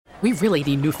We really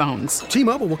need new phones.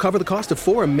 T-Mobile will cover the cost of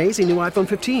 4 amazing new iPhone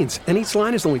 15s, and each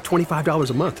line is only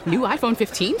 $25 a month. New iPhone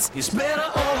 15s? It's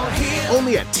better over here.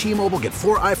 Only at T-Mobile, get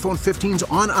 4 iPhone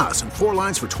 15s on us and 4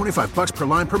 lines for $25 per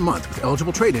line per month with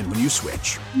eligible trade-in when you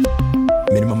switch.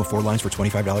 Minimum of 4 lines for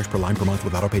 $25 per line per month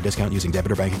with autopay discount using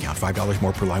debit or bank account. $5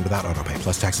 more per line without autopay,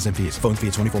 plus taxes and fees. Phone fee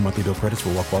at 24 monthly bill credits for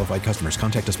well-qualified customers.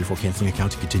 Contact us before canceling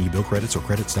account to continue bill credits or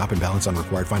credit stop and balance on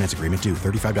required finance agreement due.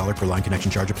 $35 per line connection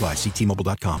charge applies. See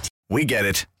T-Mobile.com. We get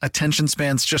it. Attention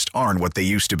spans just aren't what they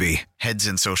used to be. Heads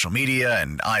in social media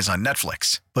and eyes on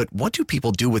Netflix. But what do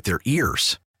people do with their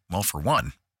ears? Well, for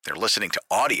one, they're listening to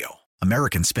audio.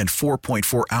 Americans spend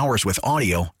 4.4 hours with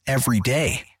audio every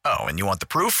day. Oh, and you want the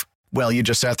proof? Well, you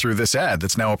just sat through this ad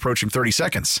that's now approaching 30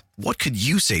 seconds. What could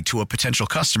you say to a potential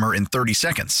customer in 30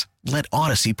 seconds? Let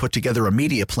Odyssey put together a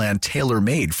media plan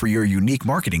tailor-made for your unique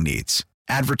marketing needs.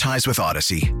 Advertise with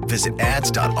Odyssey. Visit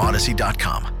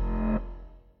ads.odyssey.com.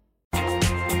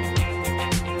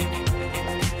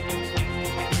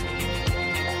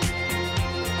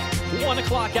 1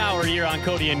 o'clock hour here on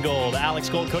Cody and Gold. Alex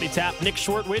Gold, Cody Tapp, Nick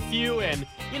Short with you. And,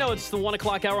 you know, it's the 1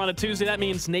 o'clock hour on a Tuesday. That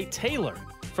means Nate Taylor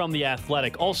from The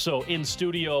Athletic also in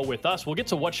studio with us. We'll get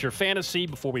to What's Your Fantasy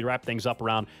before we wrap things up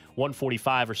around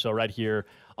 1:45 or so right here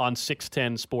on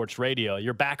 610 Sports Radio.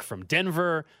 You're back from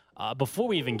Denver. Before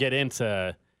we even get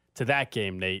into that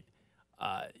game, Nate,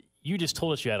 you just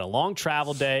told us you had a long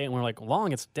travel day, and we're like,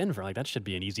 long? It's Denver. Like, that should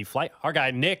be an easy flight. Our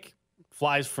guy, Nick,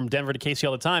 flies from Denver to KC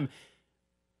all the time.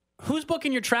 Who's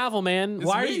booking your travel, man? It's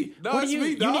Why me. are you? No, what it's are you?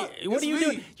 me, dog. What are you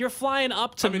doing? You're flying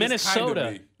up to Minnesota. It's kind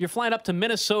of me. You're flying up to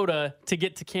Minnesota to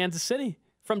get to Kansas City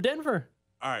from Denver.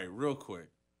 All right, real quick.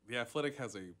 The Athletic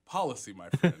has a policy, my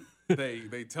friend.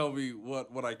 they tell me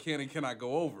what I can and cannot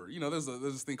go over. You know, there's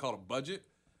this thing called a budget.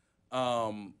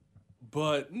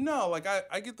 But no, like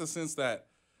I get the sense that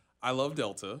I love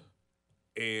Delta.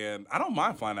 And I don't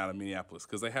mind flying out of Minneapolis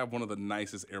because they have one of the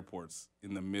nicest airports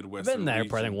in the Midwest. I've been there, I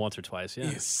think, once or twice. Yeah,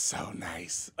 it's so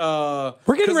nice.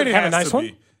 We're getting ready to have a nice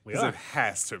one. Because it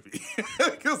has to be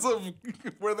because of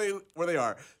where they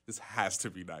are. This has to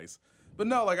be nice. But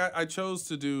no, like I chose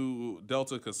to do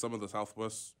Delta because some of the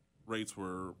Southwest rates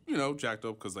were jacked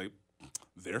up because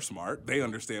they're smart. They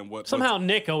understand what. Somehow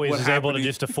Nick always is able to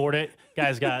just afford it.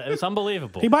 It's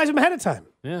unbelievable. He buys them ahead of time.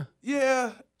 Yeah.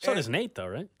 Yeah. So does Nate, though,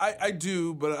 right? I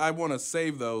do, but I want to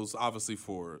save those, obviously,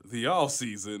 for the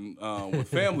all-season with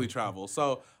family travel.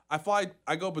 So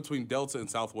I go between Delta and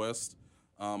Southwest.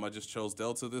 I just chose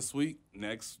Delta this week.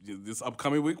 This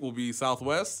upcoming week will be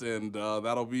Southwest, and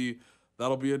that'll be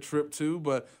a trip, too.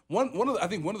 But I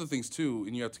think one of the things, too,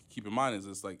 and you have to keep in mind, is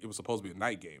it's like it was supposed to be a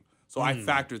night game. So I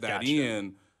factored that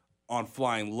in on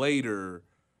flying later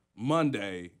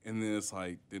Monday, and then it's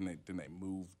like, then they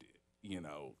moved it,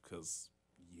 because...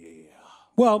 Yeah.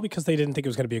 Well, because they didn't think it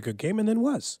was going to be a good game, and then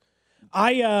was.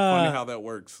 Funny how that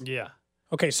works. Yeah.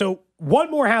 Okay, so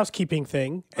one more housekeeping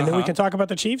thing, and then we can talk about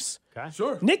the Chiefs. Okay.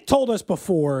 Sure. Nick told us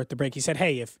before the break, he said,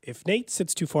 hey, if Nate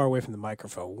sits too far away from the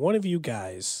microphone, one of you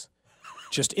guys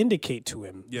just indicate to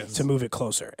him to move it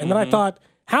closer. And then I thought,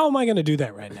 how am I going to do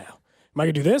that right now? Am I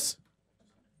going to do this?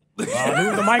 Move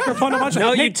the microphone a bunch.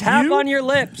 No, Nick, you tap on your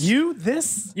lips. You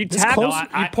tap. close?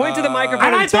 You point to the microphone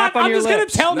and and I tap thought on I'm your just going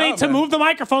lips. to tell Nate to move the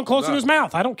microphone closer to his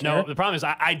mouth. I don't care. No, the problem is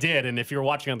I did, and if you were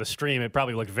watching on the stream, it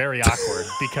probably looked very awkward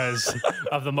because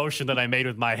of the motion that I made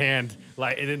with my hand.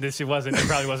 Like it probably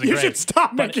wasn't You great. should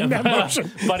stop making that motion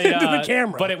into the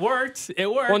camera. But it worked.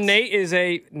 It worked. Well, Nate is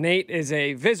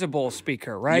a visible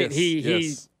speaker, right? Yes,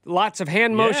 He lots of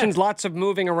hand motions, lots of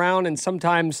moving around, and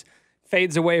sometimes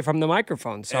fades away from the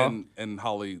microphone. So and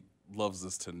Holly loves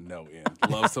this to no end.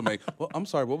 Loves to make. Well, I'm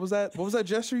sorry. What was that? What was that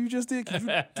gesture you just did? Can you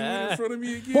do it in front of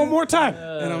me again? One more time.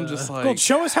 And I'm just like, Gold,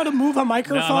 show us how to move a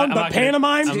microphone, but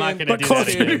pantomime, but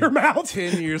closer to your mouth.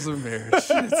 10 years of marriage.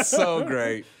 It's so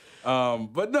great.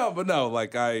 But no.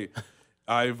 Like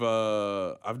I've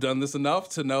done this enough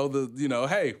to know that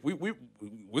hey, we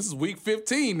this is week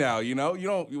 15 now. We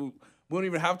don't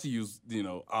even have to use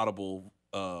audible.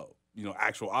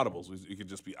 Actual audibles. It could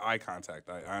just be eye contact.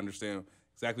 I understand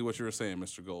exactly what you were saying,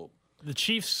 Mr. Gold. The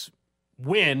Chiefs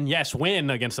win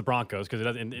against the Broncos because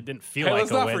it didn't feel like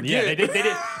let's a not win. forget. Yeah,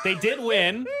 they did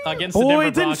win against the Denver Boy,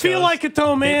 it didn't Broncos. feel like it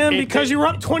though, man, because you were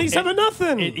up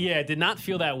 27-0. It did not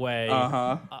feel that way.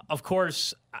 Of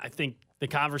course, I think the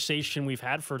conversation we've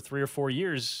had for 3 or 4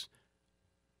 years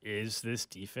is this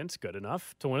defense good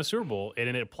enough to win a Super Bowl, and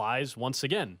it applies once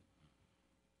again.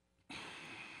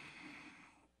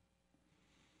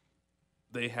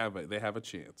 They have a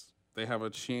chance. They have a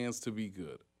chance to be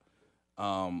good.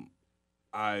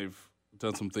 I've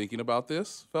done some thinking about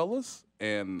this, fellas,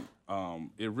 and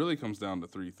it really comes down to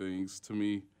 3 things to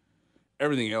me.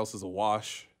 everything else is a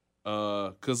wash.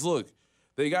 Because look,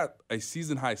 they got a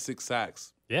season high 6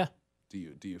 sacks. Yeah. Do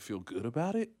you feel good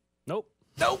about it? Nope.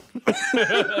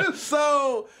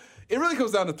 So it really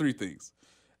comes down to 3 things.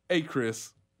 Hey,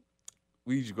 Chris,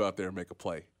 we need you to go out there and make a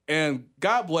play. And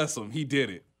God bless him, he did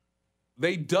it.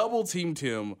 They double teamed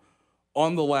him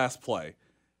on the last play.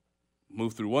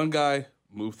 Move through one guy,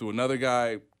 move through another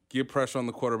guy, get pressure on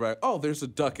the quarterback. Oh, there's a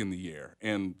duck in the air.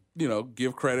 And,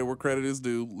 give credit where credit is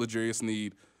due. L'Jarius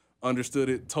Sneed understood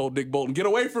it, told Nick Bolton, get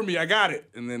away from me, I got it.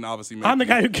 And then obviously I'm the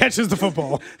guy who catches the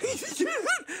football.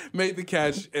 Made the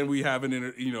catch, and we have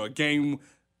a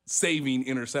game-saving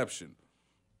interception.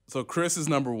 So Chris is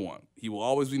number 1. He will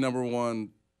always be number 1.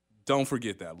 Don't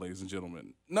forget that, ladies and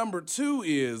gentlemen. Number 2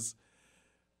 is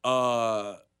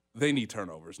they need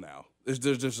turnovers now.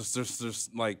 There's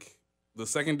like the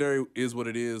secondary is what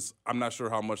it is. I'm not sure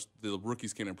how much the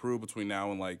rookies can improve between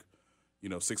now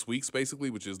and 6 weeks, basically,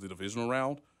 which is the divisional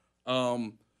round.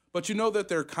 But that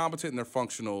they're competent and they're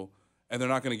functional, and they're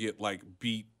not going to get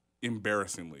beat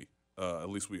embarrassingly. At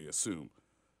least we assume.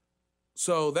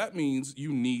 So that means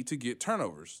you need to get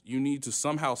turnovers. You need to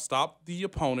somehow stop the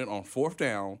opponent on 4th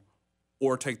down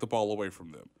or take the ball away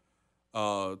from them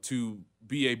to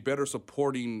be a better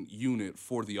supporting unit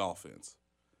for the offense.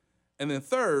 And then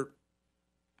third,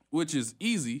 which is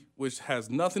easy, which has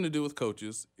nothing to do with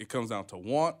coaches, it comes down to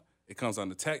want, it comes down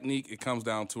to technique, it comes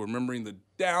down to remembering the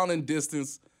down and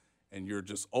distance and your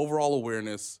just overall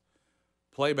awareness,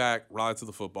 play back, ride to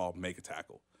the football, make a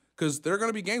tackle. Because there are going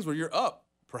to be games where you're up,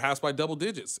 perhaps by double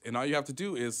digits, and all you have to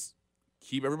do is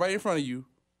keep everybody in front of you,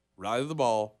 ride to the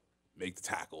ball, make the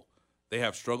tackle. They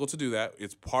have struggled to do that.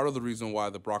 It's part of the reason why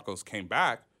the Broncos came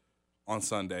back on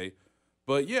Sunday.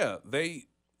 But, yeah, they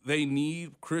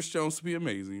need Chris Jones to be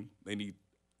amazing. They need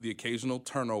the occasional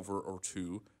turnover or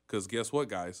two because guess what,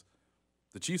 guys?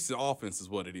 The Chiefs' offense is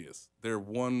what it is. Their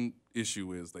one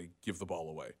issue is they give the ball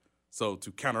away. So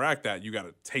to counteract that, you got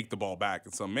to take the ball back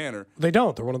in some manner. They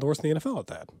don't. They're one of the worst in the NFL at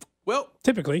that. Well,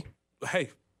 typically.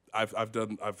 Hey, I've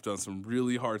done some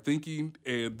really hard thinking,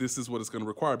 and this is what it's going to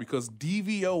require because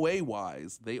DVOA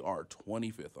wise, they are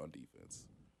 25th on defense.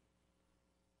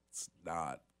 It's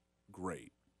not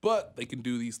great, but they can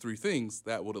do these 3 things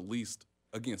that would at least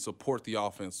again support the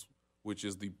offense, which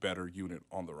is the better unit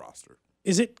on the roster.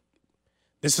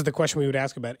 This is the question we would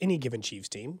ask about any given Chiefs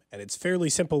team, and it's fairly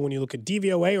simple when you look at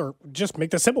DVOA, or just make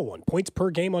the simple one, points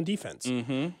per game on defense.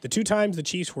 Mm-hmm. The 2 times the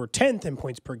Chiefs were 10th in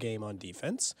points per game on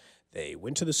defense, they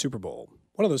went to the Super Bowl.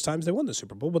 One of those times they won the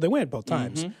Super Bowl, but they went both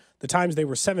times. Mm-hmm. The times they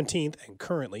were 17th and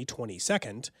currently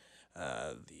 22nd,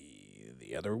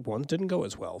 the other ones didn't go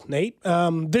as well. Nate,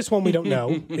 this one we don't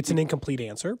know. It's an incomplete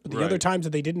answer. But the other times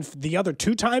that they didn't, the other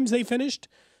 2 times they finished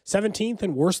 17th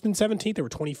and worse than 17th, they were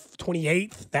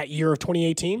 28th that year of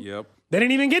 2018. Yep. They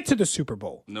didn't even get to the Super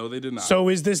Bowl. No, they did not. So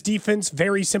is this defense,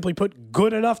 very simply put,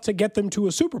 good enough to get them to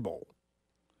a Super Bowl?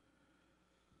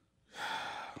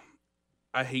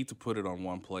 I hate to put it on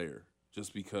one player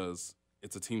just because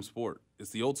it's a team sport. It's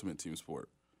the ultimate team sport.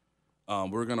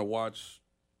 We're going to watch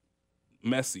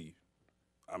Messi.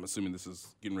 I'm assuming this is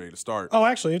getting ready to start. Oh,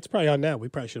 actually, it's probably on now. We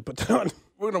probably should have put that on.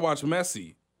 We're going to watch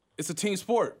Messi. It's a team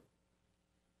sport.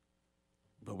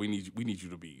 But we need you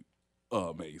to be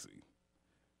amazing.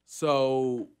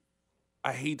 So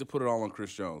I hate to put it all on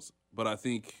Chris Jones, but I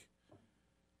think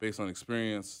based on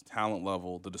experience, talent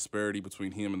level, the disparity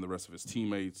between him and the rest of his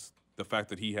teammates, the fact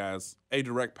that he has a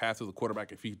direct path to the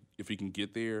quarterback if he can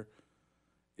get there,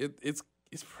 it's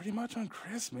pretty much on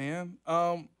Chris, man.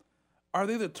 Are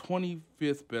they the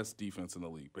 25th best defense in the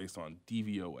league based on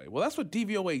DVOA? Well, that's what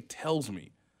DVOA tells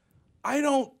me. I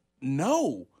don't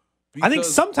know. I think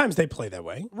sometimes they play that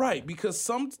way. Right, because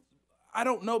I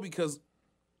don't know because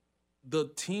the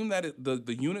team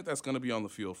the unit that's going to be on the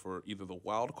field for either the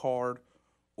wild card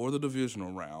or the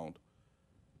divisional round,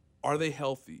 are they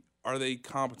healthy? Are they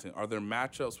competent? Are there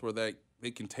matchups where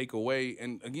they can take away?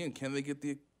 And again, can they get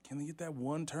that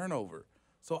one turnover?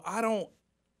 So I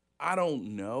don't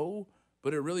know,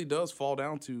 but it really does fall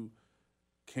down to,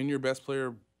 can your best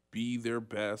player be their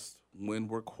best when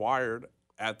required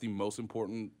at the most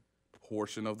important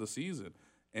portion of the season?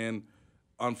 And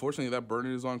unfortunately, that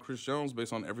burden is on Chris Jones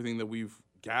based on everything that we've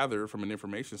gathered from an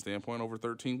information standpoint over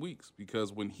 13 weeks.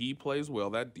 Because when he plays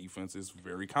well, that defense is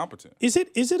very competent. Is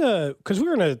it because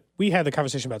we had the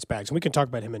conversation about Spags, and we can talk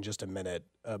about him in just a minute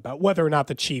about whether or not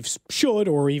the Chiefs should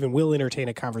or even will entertain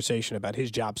a conversation about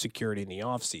his job security in the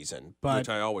offseason. Which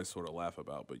I always sort of laugh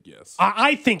about, but yes.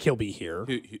 I think he'll be here.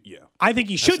 Yeah. I think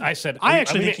he should.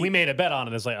 We made a bet on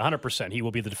it. It's like 100% he will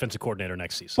be the defensive coordinator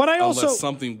next season. But I also unless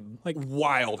something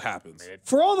wild happens.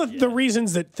 For all the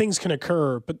reasons that things can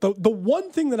occur, but the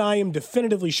one thing that I am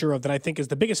definitively sure of that I think is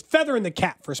the biggest feather in the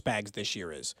cap for Spags this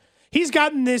year is he's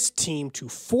gotten this team to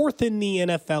 4th in the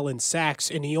NFL in sacks,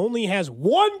 and he only has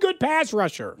one good pass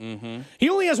rusher. Mm-hmm. He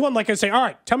only has one. Like I say, all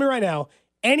right, tell me right now,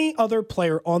 any other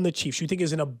player on the Chiefs you think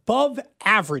is an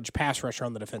above-average pass rusher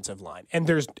on the defensive line? And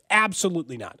there's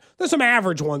absolutely not. There's some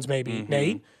average ones maybe,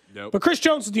 Nate. Yep. But Chris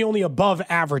Jones is the only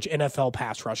above-average NFL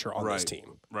pass rusher on this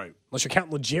team. Right. Unless you're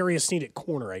counting L'Jarius Sneed at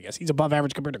corner, I guess. He's above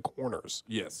average compared to corners.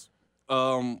 Yes.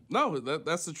 No,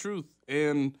 that's the truth.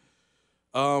 And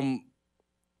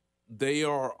they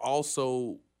are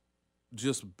also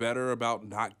just better about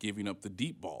not giving up the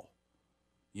deep ball,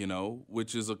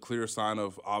 which is a clear sign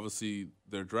of obviously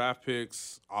their draft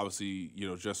picks, obviously,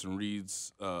 Justin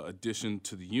Reed's addition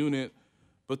to the unit.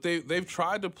 But they've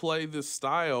tried to play this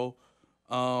style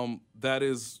that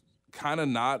is kind of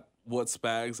not what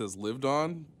Spags has lived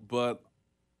on, but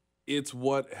it's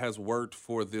what has worked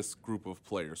for this group of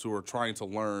players who are trying to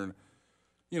learn,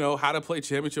 how to play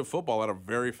championship football at a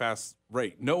very fast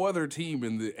rate. No other team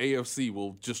in the AFC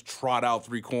will just trot out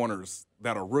 3 corners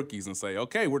that are rookies and say,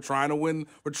 okay, we're trying to win.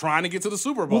 We're trying to get to the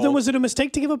Super Bowl. Well, then was it a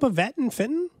mistake to give up a vet in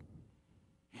Fenton?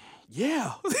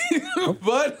 Yeah,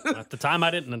 but at the time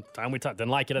I didn't. At the time we didn't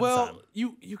like it at the time.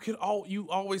 You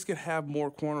always could have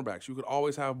more cornerbacks. You could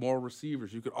always have more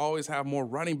receivers. You could always have more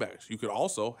running backs. You could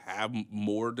also have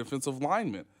more defensive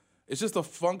linemen. It's just a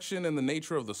function and the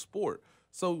nature of the sport.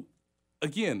 So,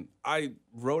 again, I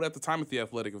wrote at the time at The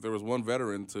Athletic, if there was one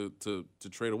veteran to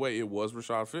trade away, it was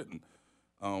Rashad Fenton,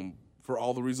 for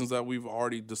all the reasons that we've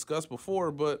already discussed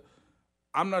before. But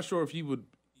I'm not sure if he would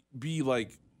be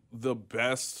like the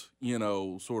best,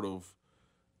 sort of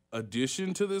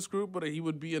addition to this group, but he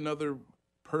would be another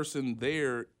person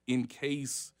there in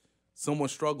case someone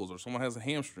struggles or someone has a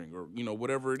hamstring or,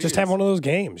 whatever it is. Just have one of those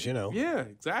games, Yeah,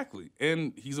 exactly.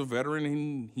 And he's a veteran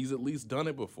and he's at least done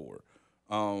it before.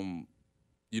 You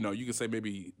can say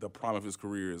maybe the prime of his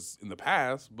career is in the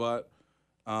past, but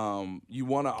you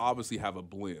want to obviously have a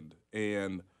blend.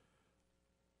 And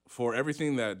for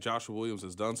everything that Joshua Williams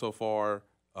has done so far,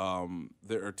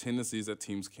 there are tendencies that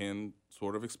teams can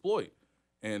sort of exploit.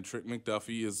 And Trent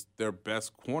McDuffie is their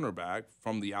best cornerback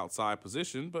from the outside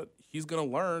position, but he's going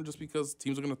to learn just because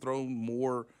teams are going to throw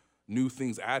more new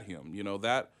things at him.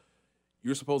 That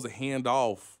you're supposed to hand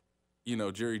off,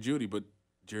 Jerry Jeudy, but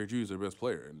Jerry Jeudy's their best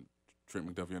player, and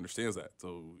Trent McDuffie understands that.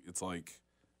 So it's like,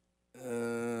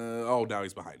 now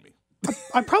he's behind me.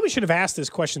 I probably should have asked this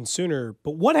question sooner,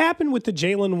 but what happened with the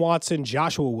Jalen Watson,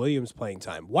 Joshua Williams playing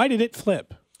time? Why did it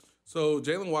flip? So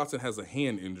Jalen Watson has a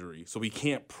hand injury, so he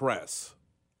can't press,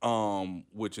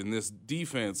 which in this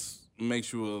defense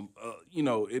makes you,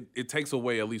 it takes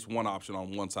away at least one option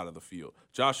on one side of the field.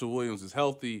 Joshua Williams is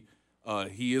healthy.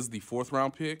 He is the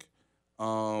 4th-round pick.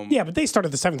 Yeah, but they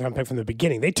started the 7th-round pick from the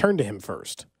beginning. They turned to him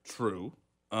first. True.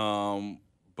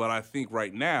 But I think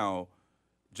right now,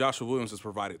 Joshua Williams has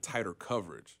provided tighter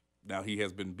coverage. Now he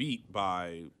has been beat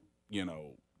by,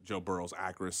 Joe Burrow's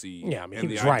accuracy. Yeah, he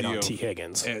was right on T.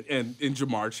 Higgins. And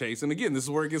Jamar Chase. And again, this is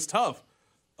where it gets tough.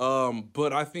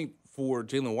 But I think for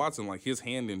Jalen Watson, like his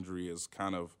hand injury is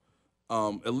kind of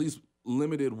at least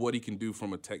limited what he can do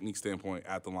from a technique standpoint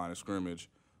at the line of scrimmage.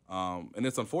 And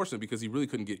it's unfortunate because he really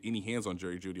couldn't get any hands on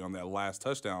Jerry Jeudy on that last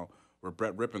touchdown where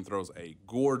Brett Rippon throws a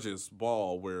gorgeous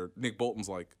ball where Nick Bolton's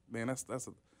like, man,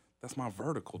 that's my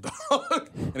vertical, dog.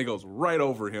 And it goes right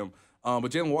over him.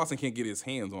 But Jalen Watson can't get his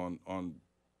hands on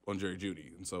Jerry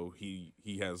Jeudy. And so he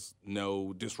has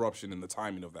no disruption in the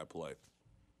timing of that play.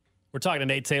 We're talking to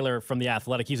Nate Taylor from The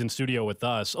Athletic. He's in studio with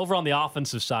us. Over on the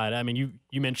offensive side, I mean,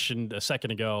 you mentioned a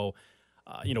second ago,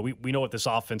 we know what this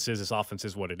offense is. This offense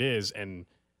is what it is. And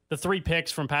the 3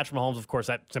 picks from Patrick Mahomes, of course,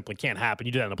 that simply can't happen.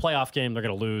 You do that in a playoff game, they're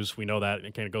going to lose. We know that.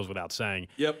 It kind of goes without saying.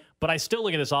 Yep. But I still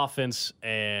look at this offense,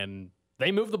 and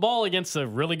they moved the ball against a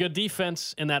really good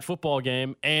defense in that football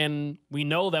game. And we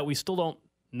know that we still don't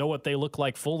know what they look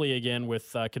like fully again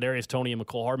with Kadarius Toney and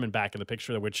McCole Hardman back in the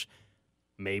picture, which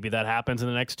maybe that happens in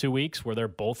the next 2 weeks where they're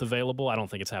both available. I don't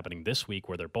think it's happening this week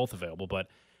where they're both available, but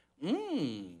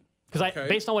because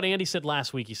based on what Andy said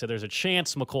last week, he said there's a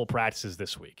chance McCole practices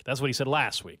this week. That's what he said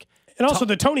last week. And also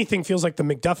the Toney thing feels like the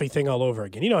McDuffie thing all over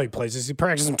again. He plays this. He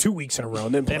practices him 2 weeks in a row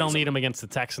and then they don't need him against the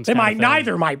Texans. They might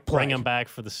neither might play. Bring him back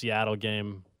for the Seattle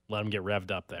game. Let him get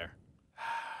revved up there.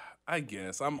 I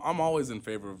guess I'm always in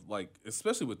favor of, like,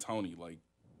 especially with Toney, like,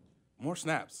 more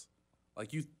snaps.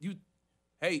 Like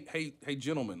hey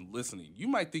gentlemen listening, you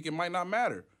might think it might not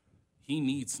matter. He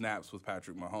needs snaps with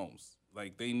Patrick Mahomes.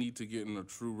 Like, they need to get in a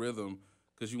true rhythm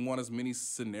because you want as many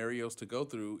scenarios to go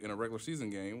through in a regular season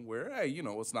game where, hey,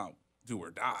 it's not do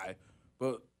or die,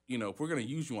 but if we're going to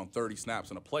use you on 30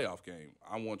 snaps in a playoff game,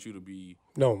 I want you to be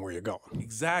knowing where you're going.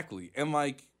 Exactly. And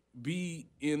be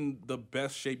in the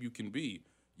best shape you can be.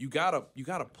 You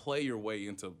gotta play your way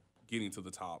into getting to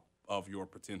the top of your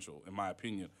potential, in my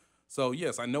opinion. So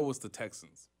yes, I know it's the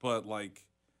Texans, but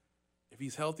if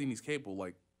he's healthy and he's capable,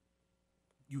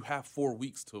 you have 4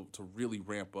 weeks to really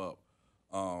ramp up.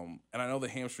 And I know the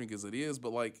hamstring as it is,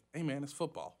 but hey man, it's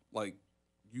football.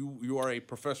 You are a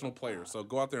professional player, so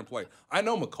go out there and play. I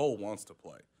know McCole wants to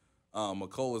play.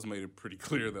 McCole has made it pretty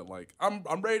clear that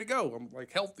I'm ready to go. I'm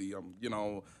healthy.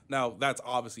 Now that's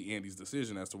obviously Andy's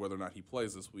decision as to whether or not he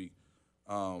plays this week.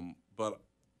 But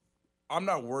I'm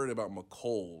not worried about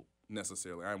McCole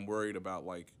necessarily. I'm worried about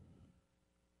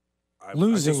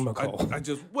losing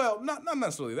McCole. Not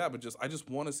necessarily that, but I just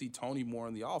want to see Tony more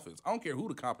in the offense. I don't care who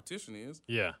the competition is.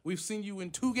 Yeah, we've seen you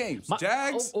in 2 games,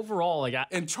 Jags overall,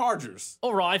 and Chargers.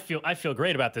 Overall, I feel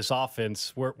great about this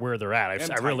offense where they're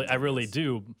at. I really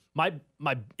do. My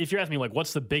if you're asking me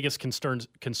what's the biggest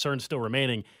concern still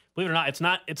remaining, believe it or not, it's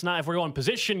not if we're going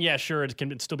position. Yeah, sure, it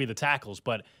can still be the tackles,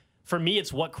 but for me,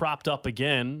 it's what cropped up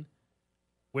again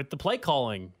with the play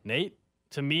calling, Nate.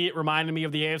 To me, it reminded me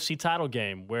of the AFC title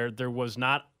game where there was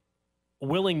not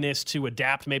willingness to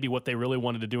adapt maybe what they really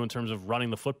wanted to do in terms of running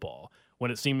the football.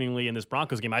 When it seemingly in this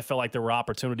Broncos game, I felt like there were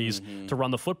opportunities to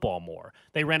run the football more.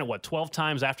 They ran it, 12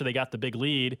 times after they got the big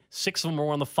lead. 6 of them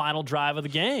were on the final drive of the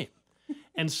game.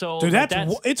 And so dude,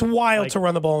 it's wild to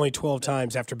run the ball only 12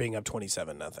 times after being up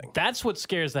 27-0. That's what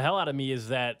scares the hell out of me is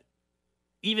that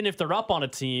even if they're up on a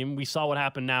team, we saw what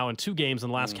happened now in 2 games in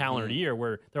the last calendar year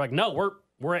where they're no,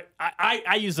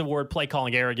 I use the word play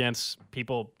calling arrogance.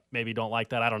 People maybe don't like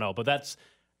that. I don't know. But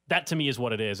that to me is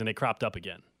what it is, and it cropped up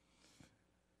again.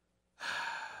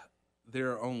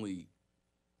 There are only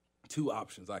 2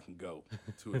 options I can go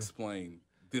to explain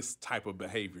this type of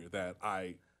behavior that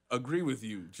I agree with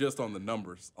you just on the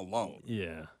numbers alone.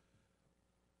 Yeah.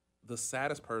 The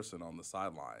saddest person on the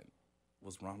sideline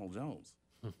was Ronald Jones.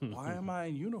 Why am I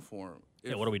in uniform?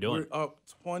 What are we doing? We're up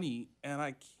 20 and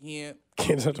I can't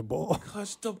touch the ball.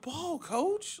 Touch the ball,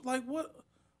 coach. What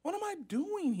am I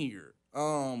doing here?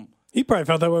 He probably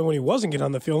felt that way when he wasn't getting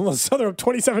on the field. Unless they're up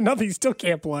 27-0, he still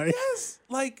can't play. Yes.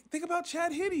 Think about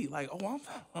Chad Hiddy.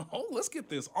 Let's get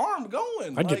this arm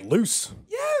going. I'd get loose.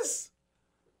 Yes.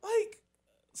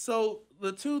 So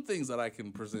the 2 things that I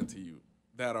can present to you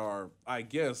that are, I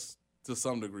guess, to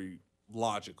some degree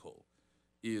logical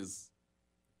is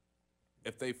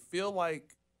if they feel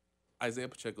like Isaiah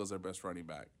Pacheco is their best running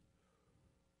back,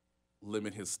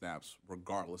 limit his snaps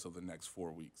regardless of the next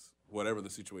 4 weeks, whatever the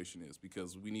situation is,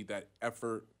 because we need that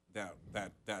effort, that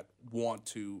want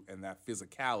to, and that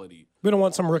physicality. We don't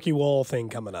want some rookie wall thing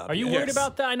coming up. Are you worried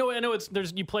about that? I know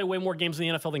you play way more games in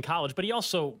the NFL than college, but he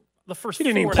also the first he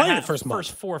didn't even play the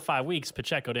first 4 or 5 weeks.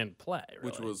 Pacheco didn't play,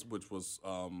 really. which was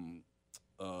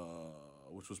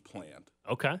planned.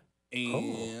 Okay,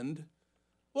 and.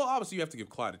 Well, obviously, you have to give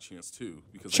Clyde a chance, too,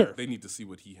 because they need to see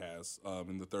what he has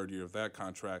in the 3rd year of that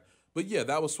contract. But, yeah,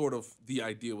 that was sort of the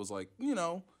idea was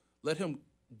let him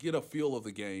get a feel of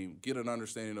the game, get an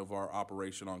understanding of our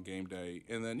operation on game day.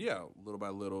 And then, little by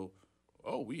little,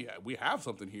 we have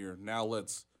something here. Now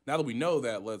that we know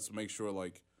that, let's make sure,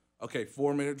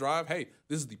 4-minute drive. Hey,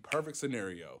 this is the perfect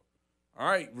scenario. All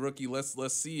right, rookie,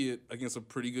 let's see it against a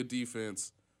pretty good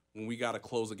defense when we got to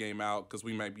close a game out because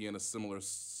we might be in a similar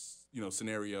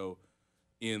scenario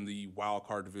in the wild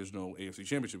card divisional AFC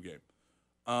Championship game.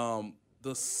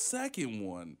 The second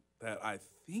one that I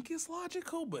think is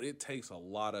logical, but it takes a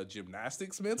lot of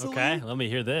gymnastics mentally. Okay, let me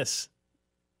hear this.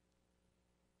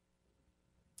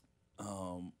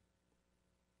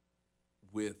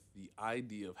 With the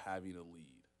idea of having a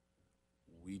lead,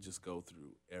 we just go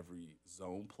through every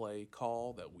zone play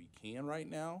call that we can right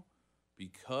now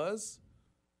because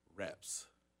reps.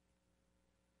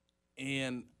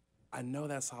 And I know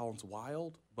that sounds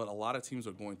wild, but a lot of teams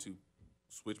are going to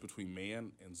switch between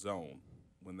man and zone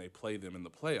when they play them in the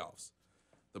playoffs.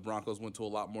 The Broncos went to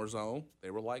a lot more zone.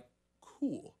 They were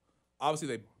cool. Obviously,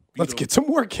 they Let's get some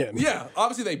work in. Yeah,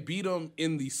 obviously they beat them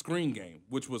in the screen game,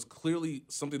 which was clearly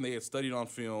something they had studied on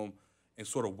film and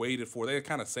sort of waited for. They had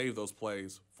kind of saved those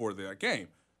plays for that game.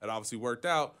 That obviously worked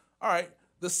out. All right,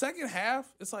 the second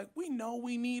half, it's we know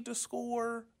we need to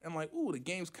score. And the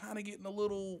game's kind of getting a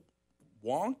little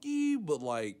wonky, but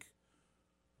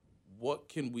what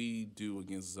can we do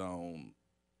against zone?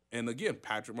 And again,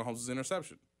 Patrick Mahomes'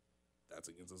 interception. That's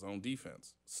against his own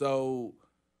defense. So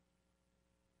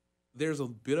there's a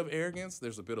bit of arrogance,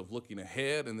 there's a bit of looking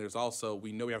ahead, and there's also,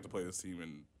 we know we have to play this team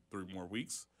in 3 more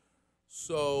weeks.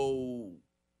 So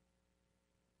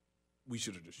we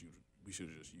should have just used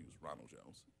Ronald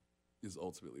Jones. is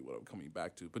ultimately what I'm coming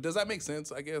back to. But does that make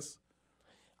sense, I guess?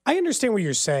 I understand what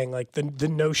you're saying, like the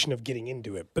notion of getting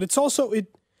into it. But it's also,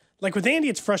 like with Andy,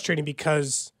 it's frustrating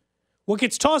because what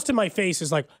gets tossed in my face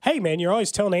is like, hey, man, you're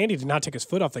always telling Andy to not take his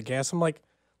foot off the gas. I'm like,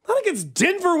 not against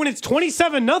Denver when it's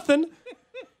 27-0.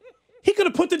 He could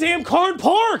have put the damn car in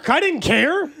park. I didn't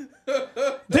care.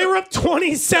 They were up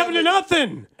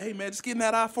 27-0. Hey, man, just getting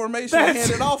that I formation and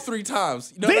hand it off 3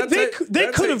 times. You know, they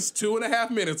could have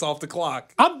 2.5 minutes off the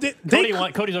clock.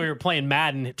 Cody's over here playing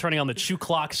Madden, turning on the chew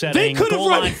clock setting, goal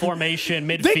line formation,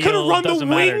 midfield. They could have run the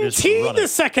wing T the it.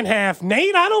 second half,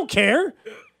 Nate. I don't care.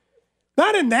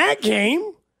 Not in that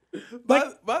game.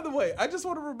 Like, by the way, I just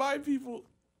want to remind people,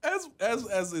 as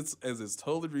it's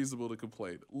totally reasonable to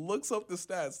complain, looks up the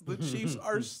stats. The Chiefs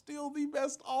are still the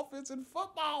best offense in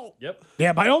football. Yep.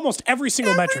 Yeah, by almost every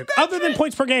single metric, other than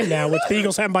points per game now, which the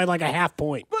Eagles have by like a half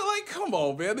point. But like, come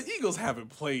on, man, the Eagles haven't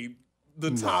played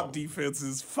the top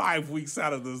defenses 5 weeks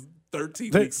out of the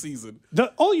 13-week season.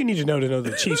 All you need to know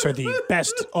the Chiefs are the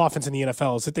best offense in the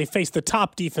NFL is that they face the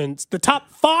top defense, the top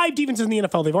 5 defenses in the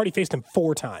NFL. They've already faced them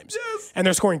 4 times. Yes. And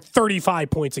they're scoring 35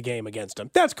 points a game against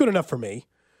them. That's good enough for me.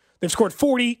 They've scored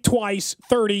 40 twice,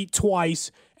 30 twice,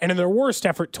 and in their worst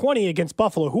effort, 20 against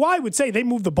Buffalo, who I would say they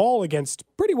moved the ball against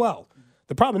pretty well.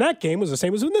 The problem in that game was the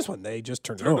same as in this one. They just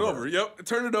turned it over. Yep,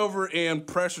 turned it over, and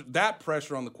that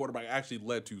pressure on the quarterback actually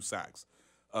led to sacks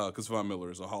because Von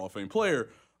Miller is a Hall of Fame player.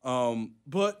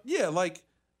 But yeah, like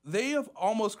they have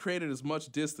almost created as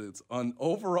much distance on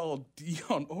overall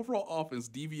offense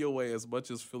DVOA as much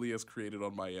as Philly has created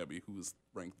on Miami, who is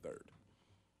ranked 3rd.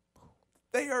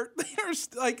 They are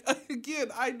like, again,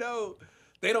 I know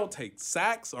they don't take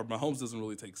sacks, or Mahomes doesn't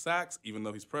really take sacks, even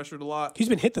though he's pressured a lot. He's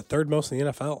been hit the 3rd most in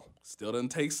the NFL. Still doesn't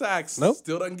take sacks. Nope.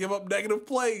 Still doesn't give up negative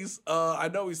plays. I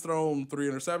know he's thrown 3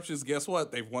 interceptions. Guess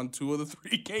what? They've won 2 of the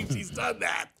 3 games he's done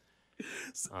that.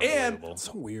 And it's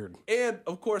so weird. And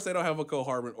of course, they don't have a Mecole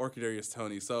Hardman or Kadarius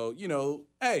Toney. So,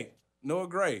 hey, Noah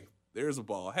Gray, there's a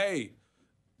ball. Hey,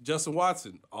 Justin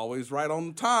Watson, always right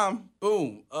on time.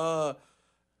 Boom.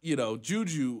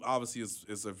 Juju obviously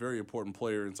is a very important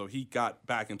player, and so he got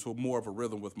back into more of a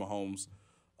rhythm with Mahomes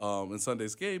in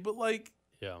Sunday's game. But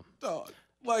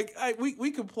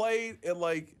we complain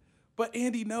and but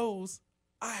Andy knows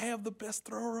I have the best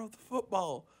thrower of the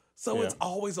football, so it's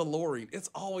always alluring.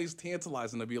 It's always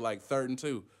tantalizing to be like 3rd and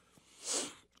 2.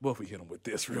 What if we hit him with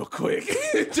this real quick?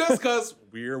 Just because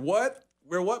we're what,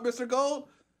 Mr. Gold?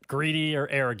 Greedy or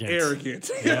arrogant?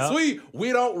 Arrogant. Yes,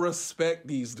 we don't respect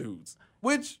these dudes.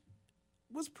 Which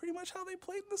was pretty much how they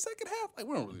played in the second half. Like,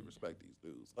 we don't really respect these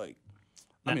dudes. Like,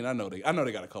 I mean, I know they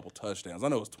got a couple touchdowns. I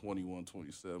know it's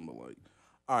 21-27, but like,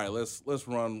 all right, let's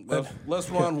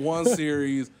run one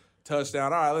series,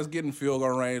 touchdown. All right, let's get in field goal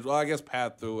range. Well, I guess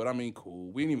Pat threw it. I mean,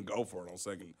 cool. We didn't even go for it on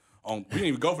second. We didn't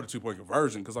even go for the 2-point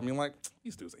conversion because, I mean, like,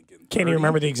 these dudes ain't getting 30. Can't you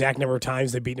remember the exact number of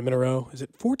times they beat him in a row? Is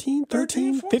it 14,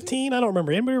 13, 15? I don't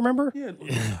remember. Anybody remember? Yeah,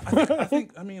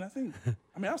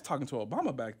 I was talking to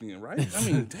Obama back then, right? I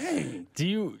mean, dang. Do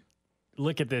you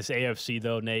look at this AFC,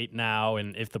 though, Nate, now,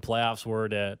 and if the playoffs were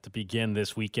to begin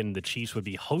this weekend, the Chiefs would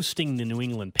be hosting the New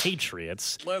England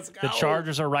Patriots. Let's go. The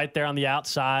Chargers are right there on the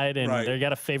outside, and they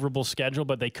got a favorable schedule,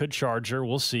 but they could Charger.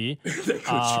 We'll see. They could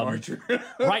Charger.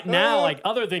 Right now, like,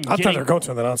 other than I thought they were going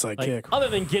to an outside kick. Other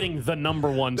than getting the number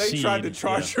 1 seed. They tried to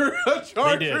Charger a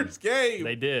Chargers game.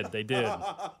 They did.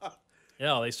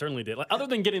 Yeah, they certainly did. Like, other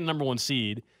than getting the number 1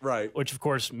 seed, right, which of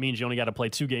course means you only got to play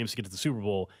 2 games to get to the Super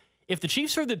Bowl. If the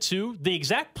Chiefs are the 2, the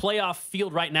exact playoff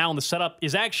field right now in the setup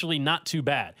is actually not too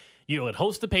bad. You would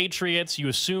host the Patriots. You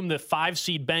assume the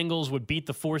 5-seed Bengals would beat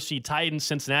the 4-seed Titans.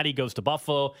 Cincinnati goes to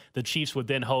Buffalo. The Chiefs would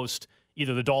then host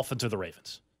either the Dolphins or the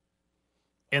Ravens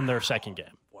in their second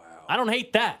game. Wow. I don't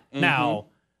hate that. Mm-hmm. Now,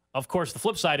 of course, the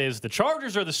flip side is the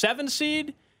Chargers are the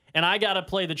 7-seed, and I got to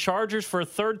play the Chargers for a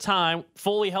 3rd time,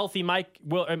 fully healthy Mike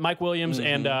Williams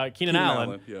and Keenan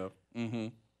Allen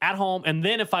at home. And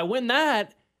then if I win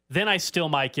that, then I still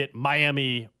might get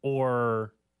Miami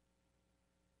or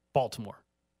Baltimore,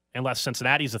 unless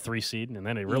Cincinnati's a 3-seed, and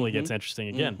then it really gets interesting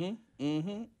again.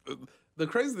 The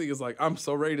crazy thing is, like, I'm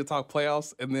so ready to talk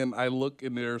playoffs, and then I look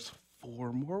and there's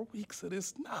 4 more weeks of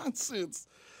this nonsense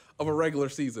of a regular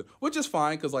season, which is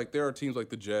fine because, like, there are teams like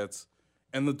the Jets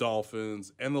and the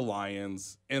Dolphins and the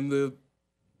Lions and the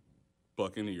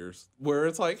Buccaneers where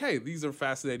it's like, hey, these are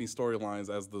fascinating storylines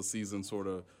as the season sort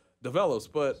of develops,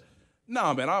 but.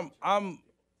 No, man,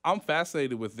 I'm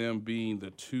fascinated with them being the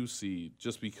 2 seed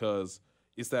just because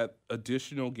it's that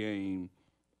additional game,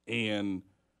 and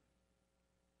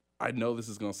I know this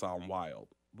is going to sound wild,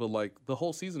 but like the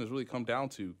whole season has really come down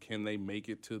to can they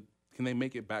can they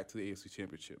make it back to the AFC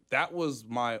Championship? That was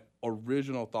my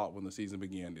original thought when the season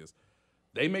began is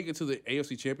they make it to the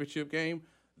AFC Championship game,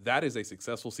 that is a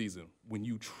successful season when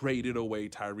you traded away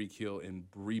Tyreek Hill and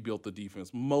rebuilt the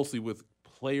defense, mostly with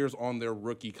players on their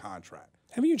rookie contract.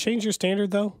 Haven't you changed your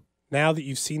standard, though? Now that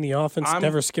you've seen the offense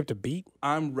never skipped a beat?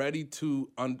 I'm ready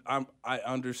to I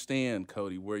understand,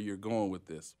 Cody, where you're going with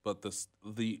this. But the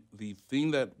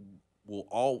thing that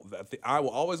I will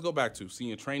always go back to,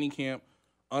 seeing training camp,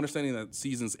 understanding that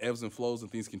seasons ebbs and flows and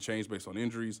things can change based on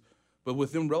injuries. But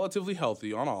with them relatively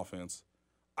healthy on offense,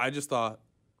 I just thought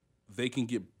they can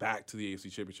get back to the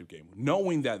AFC Championship game,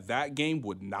 knowing that that game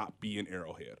would not be in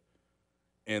Arrowhead.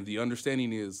 And the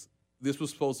understanding is this was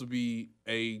supposed to be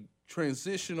a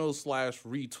transitional /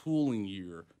 retooling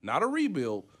year, not a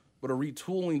rebuild, but a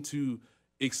retooling to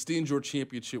extend your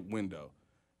championship window.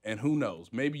 And who knows,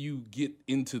 maybe you get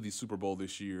into the Super Bowl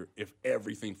this year if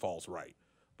everything falls right.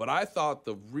 But I thought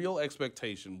the real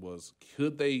expectation was,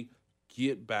 could they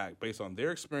get back, based on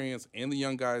their experience and the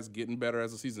young guys getting better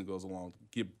as the season goes along,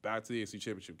 get back to the AFC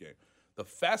Championship game. The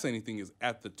fascinating thing is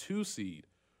at the 2 seed,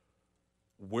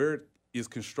 where it is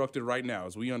constructed right now,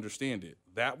 as we understand it,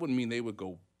 that would mean they would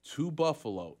go to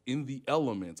Buffalo in the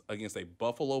elements against a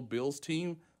Buffalo Bills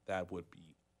team that would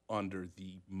be under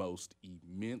the most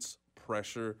immense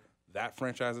pressure that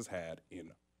franchise has had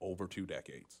in over 2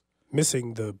 decades.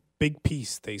 Missing the big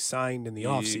piece they signed in the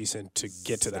offseason to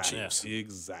get to the Chiefs.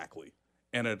 Exactly.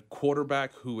 And a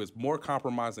quarterback who is more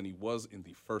compromised than he was in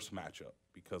the first matchup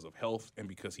because of health and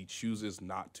because he chooses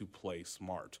not to play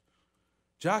smart.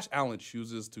 Josh Allen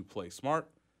chooses to play smart,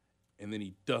 and then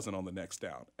he doesn't on the next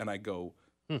down. And I go,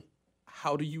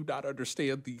 how do you not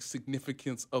understand the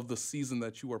significance of the season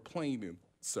that you are playing in,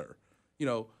 sir? You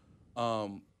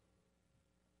know,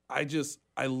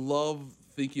 I love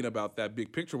thinking about that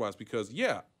big picture-wise because,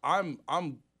 yeah, I'm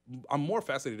more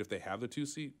fascinated if they have the 2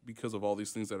 seed because of all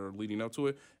these things that are leading up to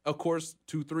it. Of course,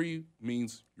 2-3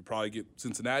 means you probably get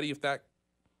Cincinnati if that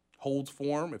holds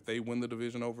form, if they win the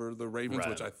division over the Ravens,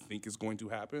 which I think is going to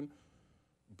happen.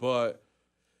 But,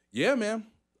 yeah, man,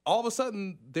 all of a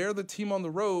sudden they're the team on the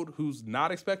road who's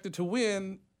not expected to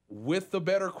win with the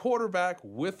better quarterback,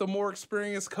 with the more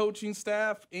experienced coaching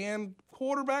staff and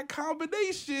quarterback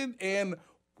combination. And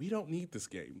we don't need this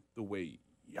game the way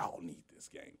y'all need this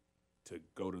game to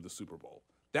go to the Super Bowl.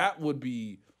 That would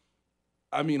be,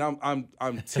 I mean,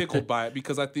 I'm tickled by it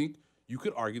because I think you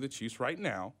could argue the Chiefs right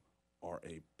now are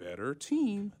a better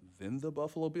team than the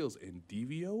Buffalo Bills. And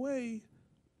DVOA,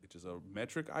 which is a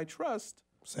metric I trust,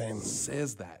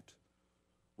 says that,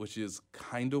 which is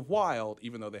kind of wild,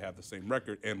 even though they have the same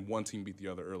record and one team beat the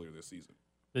other earlier this season.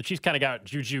 The Chiefs kind of got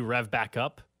Juju rev back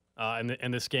up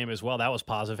in this game as well. That was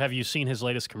positive. Have you seen his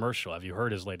latest commercial? Have you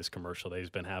heard his latest commercial that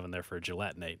he's been having there for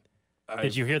Gillette, Nate?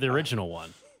 Did you hear the original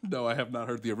one? No, I have not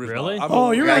heard the original. Really?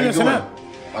 You're going to listen up.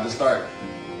 About to start.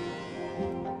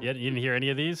 You didn't hear any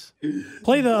of these?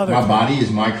 Play the other. My body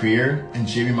is my career, and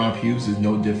shaving my pubes is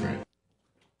no different.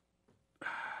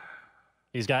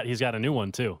 He's got a new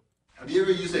one too. Have you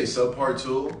ever used a subpar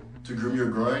tool to groom your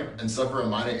groin and suffer a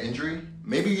minor injury?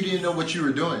 Maybe you didn't know what you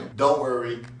were doing. Don't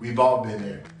worry, we've all been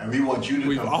there, and we want you to.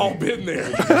 We've all been there.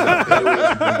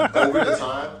 Over the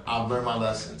time, I've learned my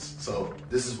lessons. So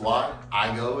this is why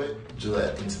I go with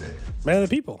Gillette Intimate. Man of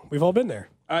the people, we've all been there.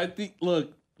 I think.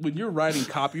 Look, when you're writing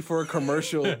copy for a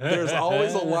commercial, there's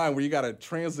always a line where you got to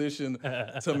transition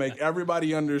to make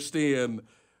everybody understand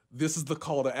this is the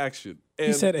call to action. And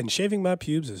he said, and shaving my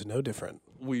pubes is no different.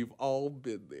 We've all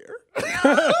been there.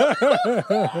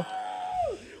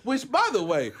 Which, by the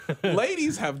way,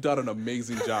 ladies have done an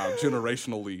amazing job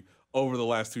generationally over the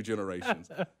last 2 generations.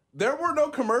 There were no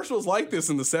commercials like this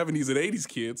in the 70s and 80s,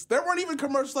 kids. There weren't even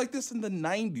commercials like this in the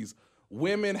 90s.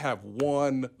 Women have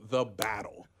won the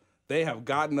battle. They have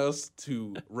gotten us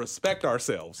to respect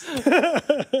ourselves.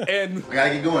 And I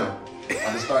gotta get going.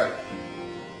 On the start.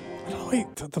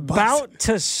 Wait, the About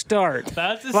to start.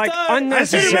 About to like start.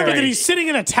 Unnecessary. I do remember that he's sitting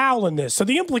in a towel in this, so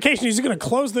the implication is he's going to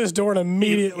close this door and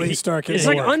immediately start getting It's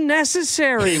like work.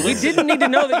 unnecessary. We didn't need to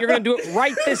know that you're going to do it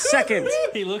right this second.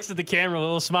 He looks at the camera, a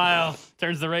little smile,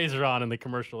 turns the razor on, and the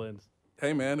commercial ends.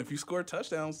 hey, man, if you score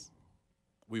touchdowns,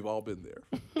 we've all been there.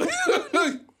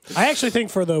 I actually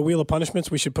think for the Wheel of Punishments,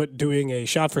 we should put doing a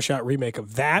shot-for-shot remake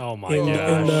of that Oh my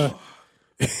gosh.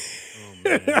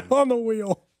 on the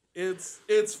wheel. It's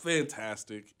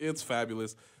fantastic. It's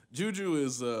fabulous. Juju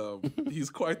is he's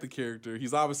quite the character.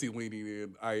 He's obviously leaning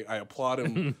in. I applaud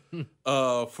him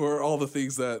for all the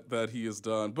things that he has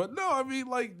done. But no, I mean,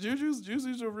 like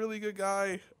Juju's a really good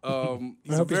guy.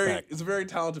 He's a very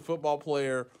talented football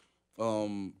player.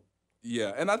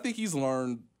 Yeah, and I think he's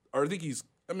learned, or I think he's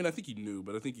I mean, I think he knew,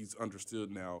 but I think he's understood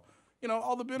now,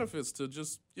 all the benefits to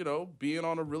just, being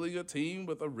on a really good team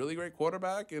with a really great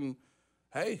quarterback. And,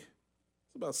 hey,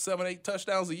 it's about 7-8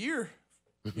 touchdowns a year,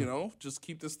 just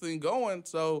keep this thing going.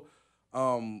 So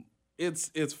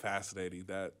it's fascinating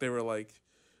that they were like,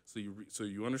 so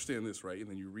you understand this, right? And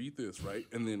then you read this, right?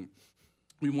 And then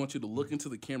we want you to look into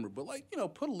the camera, but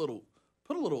put a little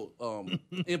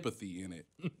empathy in it,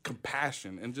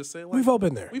 compassion, and just say, we've all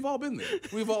been there. We've all been there.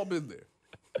 We've all been there.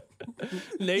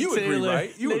 Nate you Taylor. Agree,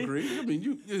 right? You agree. I mean,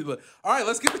 you like, all right,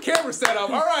 let's get the camera set up.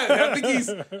 All right. I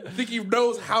think he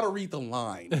knows how to read the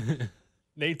line.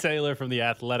 Nate Taylor from The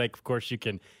Athletic. Of course, you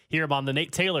can hear him on the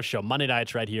Nate Taylor Show, Monday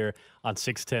nights right here on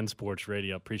 610 Sports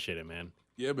Radio. Appreciate it, man.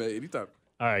 Yeah, man. Anytime.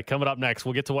 All right, coming up next,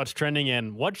 we'll get to what's trending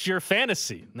and what's your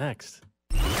fantasy next.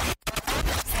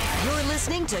 You're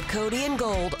listening to Cody and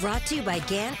Gold, brought to you by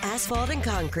Gann Asphalt and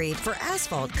Concrete. For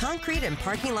asphalt, concrete, and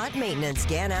parking lot maintenance,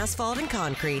 Gann Asphalt and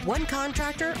Concrete. One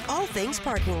contractor, all things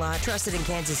parking lot. Trusted in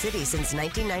Kansas City since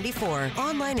 1994.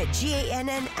 Online at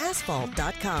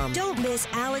GANNasphalt.com. Don't miss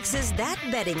Alex's That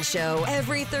Betting Show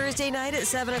every Thursday night at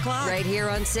 7 o'clock. Right here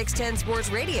on 610 Sports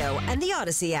Radio and the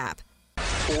Odyssey app.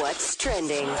 What's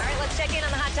trending? All right, let's check in on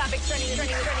the hot topics trending.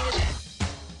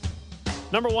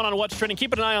 Number one on what's trending,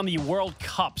 keep an eye on the World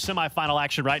Cup semifinal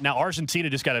action right now. Argentina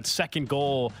just got its second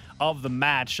goal of the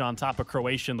match on top of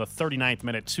Croatia in the 39th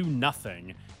minute,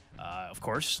 2-0. Of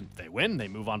course, if they win, they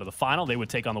move on to the final. They would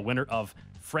take on the winner of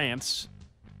France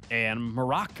and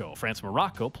Morocco.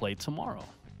 France-Morocco play tomorrow.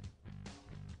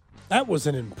 That was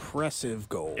an impressive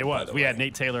goal. It was. We had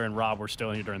Nate Taylor and Rob were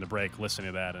still here during the break listening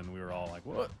to that, and we were all like,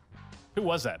 what? Who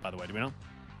was that, by the way? Do we know?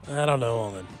 I don't know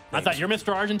all the names. I thought you're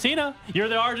Mr. Argentina. You're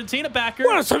the Argentina backer.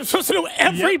 What, so I'm supposed to know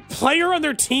every player on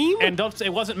their team? And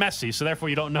it wasn't Messi, so therefore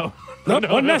you don't know. Nope,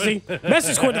 wasn't Messi.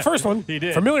 Messi scored the first one. He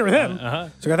did. Familiar with him.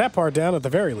 So got that part down at the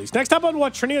very least. Next up on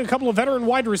what's trending, a couple of veteran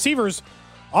wide receivers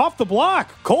off the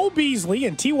block. Cole Beasley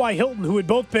and T.Y. Hilton, who had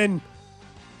both been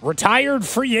retired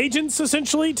free agents,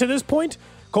 essentially, to this point.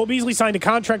 Cole Beasley signed a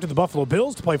contract with the Buffalo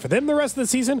Bills to play for them the rest of the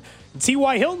season. And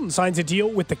T.Y. Hilton signs a deal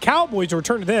with the Cowboys to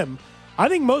return to them. I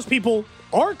think most people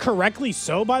are correctly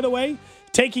so, by the way,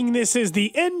 taking this as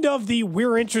the end of the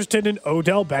we're interested in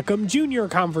Odell Beckham Jr.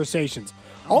 conversations.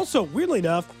 Also, weirdly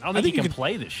enough, I don't think he can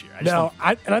play this year.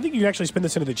 I think you can actually spin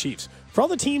this into the Chiefs. For all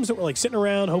the teams that were like sitting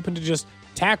around hoping to just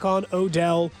tack on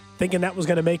Odell, thinking that was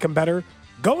going to make him better,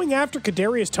 going after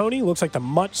Kadarius Toney looks like the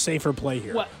much safer play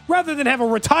here. What? Rather than have a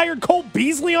retired Cole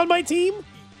Beasley on my team?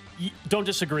 Don't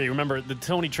disagree. Remember, the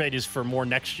Toney trade is for more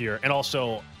next year, and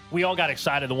also we all got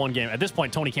excited the one game. At this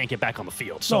point, Toney can't get back on the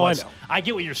field. So I know. I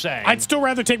get what you're saying. I'd still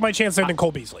rather take my chance there than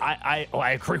Cole Beasley. I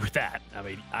agree with that. I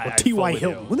mean, T.Y.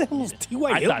 Hilton. Who the hell is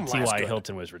T.Y. Hilton? I thought T.Y.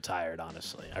 Hilton was retired,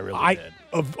 honestly. I really did.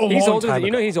 He's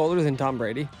older. He's older than Tom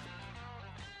Brady.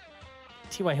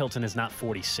 T.Y. Hilton is not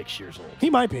 46 years old. He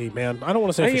might be, man. I don't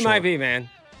want to say I for think he sure. might be, man.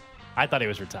 I thought he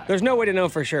was retired. There's no way to know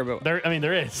for sure, but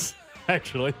there is,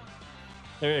 actually.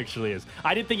 There actually is.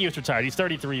 I didn't think he was retired. He's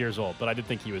 33 years old, but I did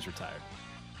think he was retired.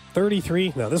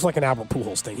 33? No, this is like an Albert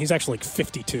Pujols thing. He's actually like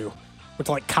 52. Went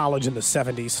to like college in the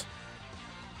 70s.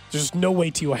 There's just no way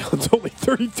T.Y. Hilton's only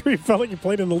 33. Felt like he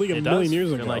played in the league a million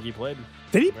years ago. Like he played.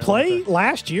 Did he play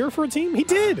last year for a team? He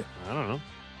did. I don't know.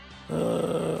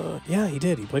 Yeah, he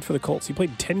did. He played for the Colts. He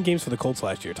played 10 games for the Colts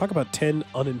last year. Talk about 10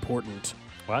 unimportant,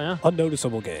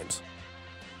 unnoticeable games.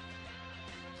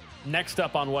 Next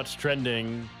up on what's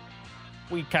trending,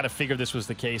 we kind of figured this was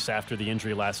the case after the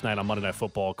injury last night on Monday Night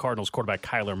Football. Cardinals quarterback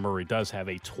Kyler Murray does have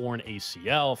a torn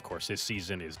ACL. Of course, his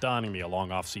season is done. It's going to be a long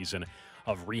offseason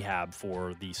of rehab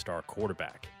for the star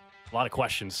quarterback. A lot of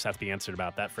questions have to be answered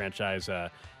about that franchise.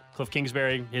 Cliff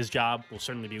Kingsbury, his job will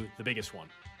certainly be the biggest one.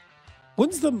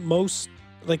 When's the most,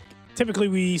 typically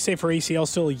we say for ACL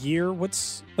still a year.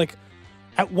 What's,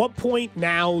 at what point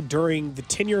now during the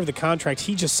tenure of the contract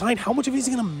he just signed, how much of it is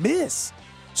he going to miss?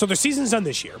 So their season's done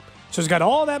this year. So he's got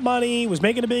all that money, was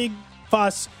making a big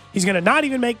fuss. He's going to not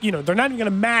even make, they're not even going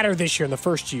to matter this year in the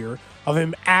first year of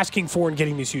him asking for and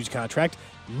getting this huge contract.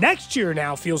 Next year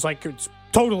now feels like it's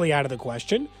totally out of the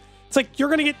question. It's like you're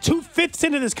going to get 2/5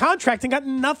 into this contract and got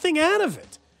nothing out of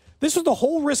it. This was the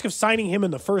whole risk of signing him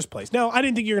in the first place. Now, I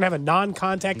didn't think you're going to have a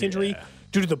non-contact injury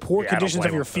due to the poor conditions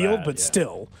of your field, but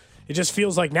still, it just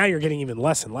feels like now you're getting even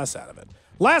less and less out of it.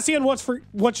 Lastly on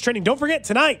what's trending, don't forget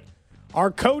tonight, our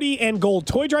Cody and Gold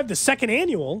Toy Drive, the second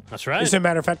annual. That's right. As a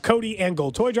matter of fact, Cody and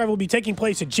Gold Toy Drive will be taking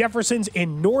place at Jefferson's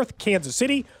in North Kansas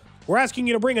City. We're asking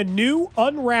you to bring a new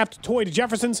unwrapped toy to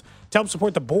Jefferson's to help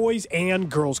support the Boys and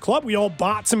Girls Club. We all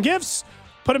bought some gifts,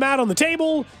 put them out on the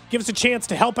table, give us a chance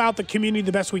to help out the community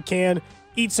the best we can.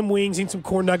 eat some wings, eat some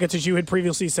corn nuggets, as you had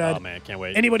previously said. Oh, man, can't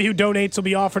wait. Anybody who donates will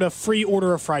be offered a free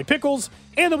order of fried pickles,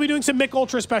 and they'll be doing some Mick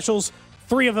Ultra specials,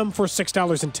 3 of them for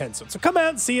 $6.10. So come out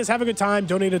and see us, have a good time,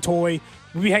 donate a toy.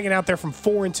 We'll be hanging out there from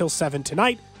 4 until 7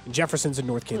 tonight in Jefferson's in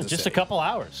North Kansas Just City. a couple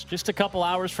hours. Just a couple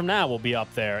hours from now, we'll be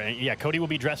up there. And yeah, Cody will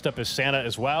be dressed up as Santa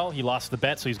as well. He lost the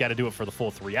bet, so he's got to do it for the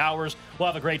full 3 hours. We'll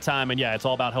have a great time. And yeah, it's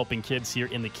all about helping kids here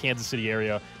in the Kansas City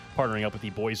area, partnering up with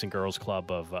the Boys and Girls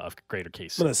Club of Greater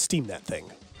KC. I'm going to steam that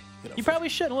thing. You probably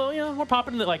should. Well, we're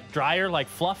popping the dryer,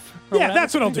 fluff. Yeah,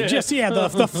 that's what I'll do. Just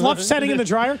the fluff setting in the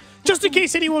dryer, just in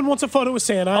case anyone wants a photo with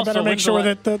Santa. I better make sure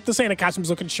that the Santa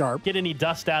costume's looking sharp. Get any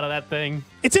dust out of that thing.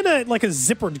 It's in a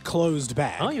zippered closed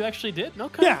bag. Oh, you actually did?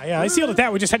 Okay. Yeah. I sealed it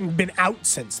that. We just hadn't been out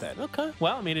since then. Okay.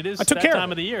 Well, I mean, it is I took that care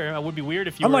time of of the year. It would be weird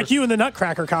if you Unlike you in the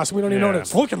Nutcracker costume, we don't even know what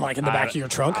it's looking like in the back of your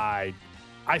trunk. I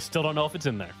still don't know if it's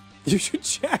in there. You should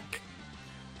check.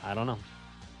 I don't know.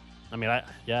 I mean,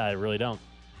 I really don't.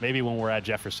 Maybe when we're at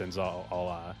Jefferson's,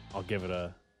 I'll give it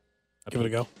a give it a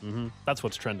go. Mm-hmm. That's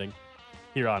what's trending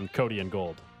here on Cody and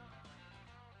Gold.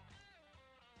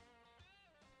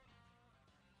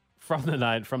 From the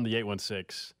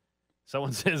 816,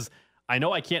 someone says, "I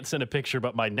know I can't send a picture,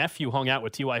 but my nephew hung out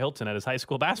with T.Y. Hilton at his high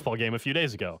school basketball game a few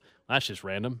days ago." That's just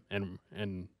random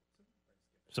and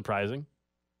surprising.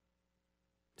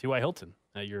 T.Y. Hilton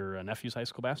at your nephew's high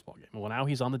school basketball game. Well, now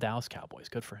he's on the Dallas Cowboys.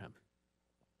 Good for him.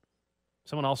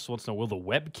 Someone else wants to know, will the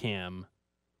webcam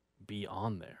be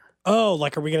on there? Oh,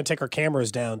 are we going to take our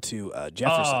cameras down to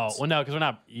Jefferson's? Oh, well, no, because we're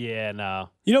not. Yeah, no.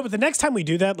 But the next time we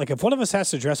do that, if one of us has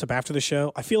to dress up after the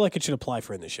show, I feel like it should apply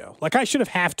for in the show. I should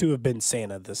have to have been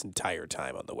Santa this entire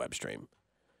time on the web stream.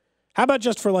 How about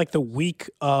just for the week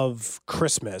of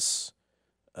Christmas,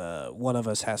 one of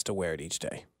us has to wear it each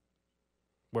day?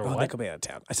 Where what? what? Nick will be out of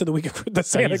town. I said the week of the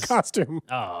Santa costume.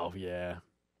 Oh, yeah.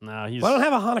 No, I don't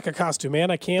have a Hanukkah costume, man.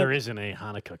 I can't. There isn't a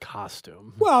Hanukkah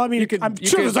costume. Well, I mean, I'm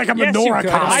sure there's a menorah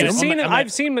costume.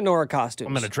 I've seen menorah costumes.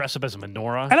 I'm going to dress up as a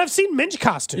menorah. And I've seen Minch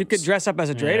costumes. You could dress up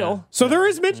as a dreidel. Yeah. So there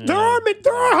is Minch. There are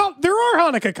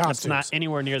Hanukkah costumes. It's not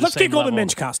anywhere near the Let's same get Golden level.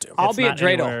 Minch costume. I'll be a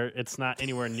dreidel. It's not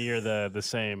anywhere near the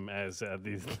same as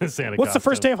the Santa. What's the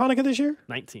first day of Hanukkah this year?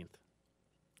 19th.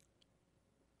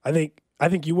 I think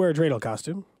you wear a dreidel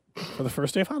costume for the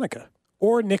first day of Hanukkah.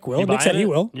 Or Nick will. Nick said he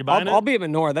will. You buying I'll be a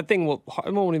menorah. That thing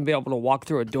I won't even be able to walk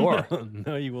through a door.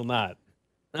 No, you will not.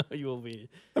 No, you will be.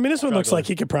 I mean, this one looks like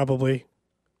he could probably.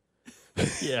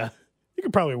 Yeah. You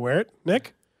could probably wear it,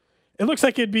 Nick. It looks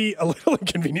like it'd be a little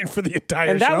inconvenient for the entire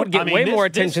show. And that would get way more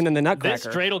attention than the Nutcracker.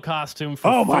 This dreidel costume for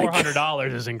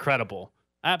 $400 is incredible.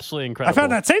 Absolutely incredible. I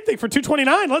found that same thing for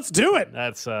 $229. Let's do it.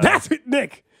 That's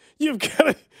Nick. You've got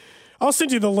to. I'll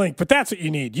send you the link, but that's what you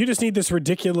need. You just need this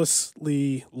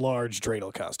ridiculously large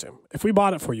dreidel costume. If we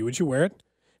bought it for you, would you wear it?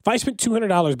 If I spent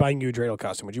 $200 buying you a dreidel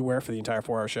costume, would you wear it for the entire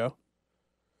 4-hour show?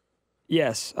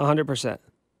 Yes, 100%.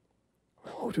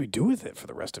 What would we do with it for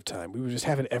the rest of time? We would just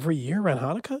have it every year around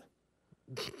Hanukkah?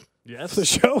 Yes. For the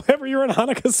show every year on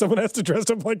Hanukkah, someone has to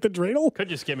dress up like the dreidel? You could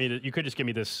just give me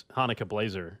this Hanukkah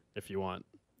blazer if you want.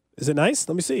 Is it nice?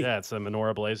 Let me see. Yeah, it's a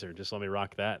menorah blazer. Just let me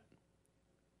rock that.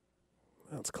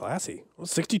 That's classy. Well,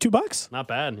 $62? Not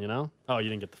bad, you know? Oh, you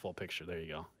didn't get the full picture. There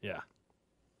you go. Yeah.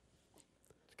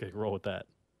 Okay, roll with that.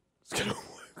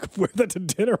 Wear that to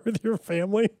dinner with your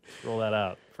family? Roll that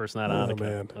out. First night on.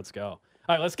 Man. Let's go. All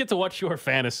right, let's get to What's Your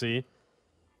Fantasy.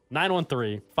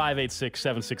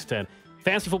 913-586-7610.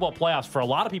 Fantasy football playoffs for a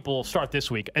lot of people start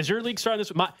this week. Is your league starting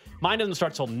this week? Mine doesn't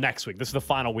start till next week. This is the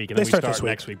final week, and then we start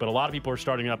next week. But a lot of people are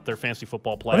starting up their fantasy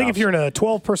football playoffs. I think if you're in a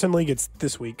 12-person league, it's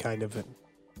this week, kind of.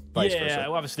 Vice versa.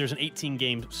 Well, obviously there's an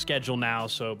 18-game schedule now,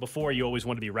 so before you always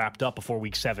wanted to be wrapped up before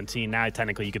week 17. Now,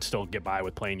 technically, you could still get by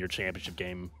with playing your championship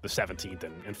game the 17th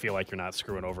and feel like you're not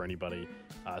screwing over anybody.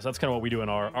 So that's kind of what we do in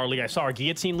our league. I saw our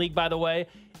Guillotine League, by the way,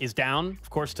 is down, of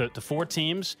course, to 4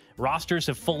 teams. Rosters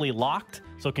have fully locked,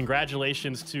 so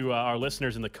congratulations to our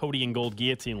listeners in the Cody and Gold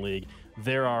Guillotine League.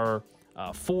 There are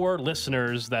 4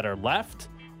 listeners that are left,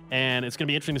 and it's going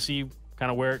to be interesting to see kind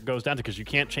of where it goes down to, because you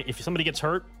can't change. If somebody gets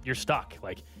hurt, you're stuck.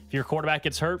 Like, if your quarterback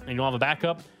gets hurt and you don't have a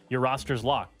backup, your roster's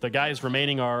locked. The guys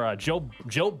remaining are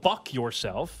Joe Buck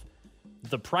Yourself,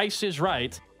 The Price is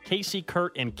Right, Casey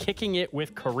Kurt, and Kicking It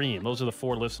with Kareem. Those are the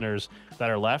 4 listeners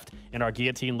that are left in our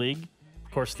Guillotine League.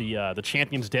 Of course, the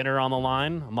Champions Dinner on the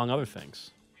line, among other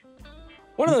things.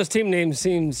 One of those team names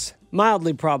seems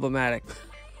mildly problematic.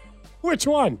 Which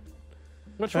one?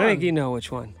 Which I one? think you know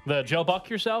which one. The Joe Buck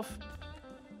Yourself?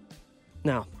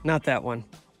 No, not that one.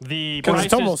 Because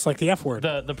it's almost like the F word.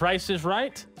 The Price is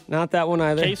Right? Not that one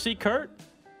either. Casey Kurt?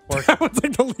 That was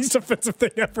like the least offensive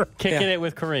thing ever. Kicking It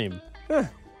with Kareem?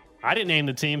 I didn't name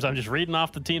the teams. I'm just reading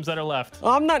off the teams that are left.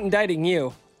 Well, I'm not indicting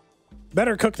you.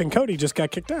 Better cook than Cody just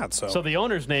got kicked out. So the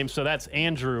owner's name, so that's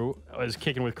Andrew is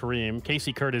kicking with Kareem.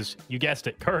 Casey Kurt is, you guessed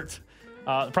it, Kurt.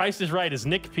 Price is Right is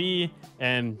Nick P.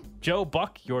 And Joe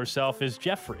Buck Yourself is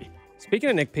Jeffrey. Speaking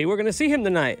of Nick P., we're going to see him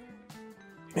tonight.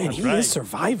 Man, he is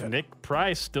surviving. Nick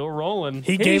Price still rolling.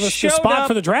 He gave us the spot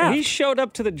for the draft. He showed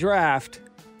up to the draft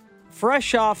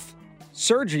fresh off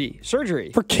surgery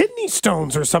for kidney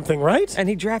stones or something, right? And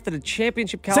he drafted a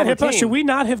championship Is that caliber HIPAA? team. Should we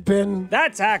not have been?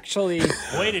 That's actually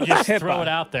way to just throw it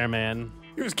out there, man.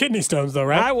 It was kidney stones, though,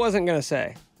 right? I wasn't gonna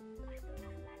say.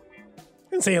 I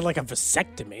didn't say he had like a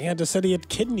vasectomy. I just said he had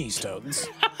kidney stones.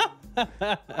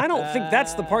 I don't think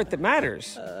that's the part that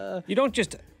matters. You don't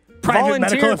just Private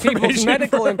volunteer medical people's information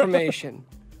medical for- information.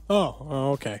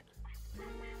 Oh, okay.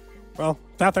 Well,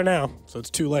 it's out there now, so it's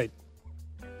too late.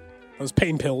 Those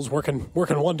pain pills working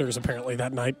wonders apparently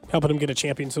that night, helping him get a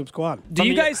championship squad. Do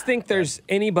you guys think there's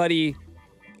anybody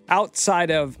outside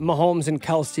of Mahomes and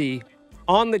Kelsey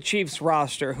on the Chiefs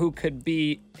roster who could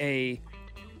be an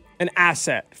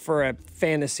asset for a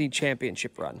fantasy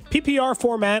championship run? PPR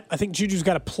format, I think Juju's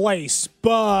got a place,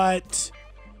 but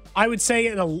I would say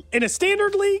in a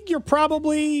standard league, you're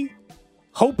probably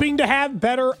hoping to have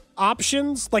better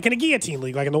options, like in a guillotine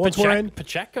league, like in the ones we're in.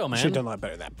 Pacheco, man. Should have done a lot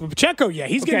better than that. But Pacheco, yeah,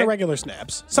 he's getting the regular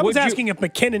snaps. Someone's Would you- asking if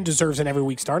McKinnon deserves an every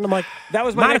week start, and I'm like, That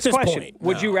was my not next at this question. point.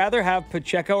 Would No. you rather have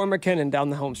Pacheco or McKinnon down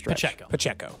the home stretch?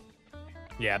 Pacheco.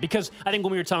 Yeah, because I think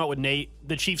when we were talking about with Nate,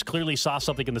 the Chiefs clearly saw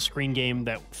something in the screen game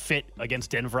that fit against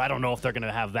Denver. I don't know if they're going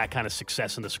to have that kind of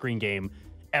success in the screen game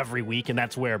every week, and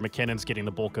that's where McKinnon's getting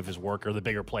the bulk of his work or the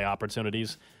bigger play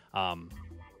opportunities.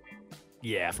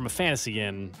 Yeah, from a fantasy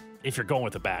end, if you're going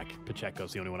with the back,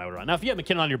 Pacheco's the only one I would run. Now, if you have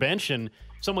McKinnon on your bench and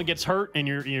someone gets hurt and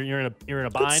you're in a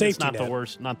bind, it's safety not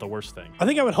net. the worst thing. I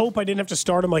think I would hope I didn't have to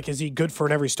start him. Like, is he good for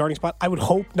an every starting spot? I would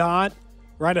hope not.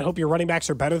 Right? I hope your running backs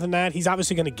are better than that. He's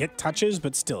obviously going to get touches,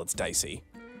 but still, it's dicey.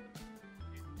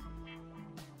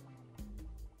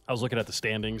 I was looking at the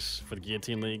standings for the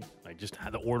Guillotine League, like just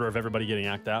the order of everybody getting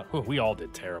knocked out. Ooh, we all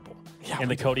did terrible in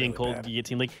the Cody and Cole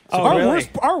Guillotine League.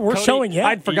 Our worst showing yet.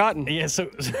 I'd forgotten. Yeah, so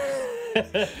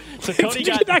Cody Did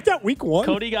you get knocked out week 1?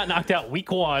 Cody got knocked out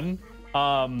week 1.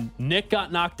 Nick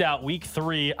got knocked out week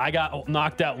 3. I got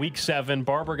knocked out week 7.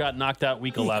 Barbara got knocked out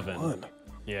week 11.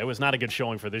 Yeah, it was not a good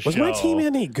showing for this Was show. my team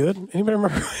any good? Anybody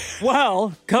remember?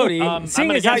 Well, Cody, seeing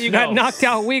gonna as how guess you got no. knocked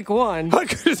out week 1, I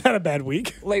could have had a bad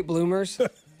week. late bloomers.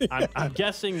 I'm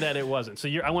guessing that it wasn't. So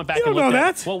I went back You and don't looked know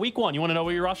at that. Well, week 1. You want to know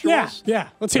what your roster Yeah, was? yeah.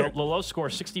 Let's hear it. The low score,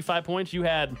 65 points. You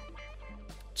had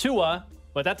Tua,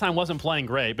 but that time wasn't playing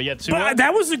great. But you had Tua. But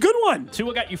that was a good one.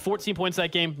 Tua got you 14 points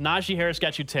that game. Najee Harris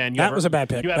got you 10. That was a bad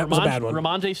pick. You had That was a bad one.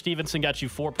 Ramondre Stevenson got you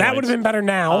 4 points. That would have been better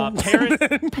now.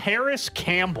 Paris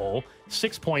Campbell,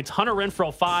 6 points. Hunter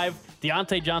Renfrow, 5.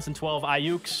 Deontay Johnson, 12.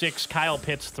 Ayuk, 6. Kyle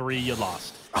Pitts, 3. You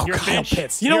lost. Oh, Your Kyle bench,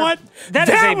 Pitts. You know what? That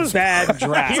is a bad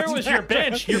draft. Here was your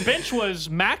bench. Your bench was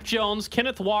Mac Jones,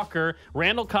 Kenneth Walker,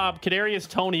 Randall Cobb, Kadarius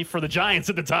Toney for the Giants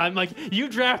at the time. Like, you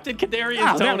drafted Kadarius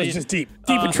Toney. That was just deep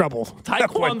in trouble.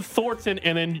 Tyquan Thornton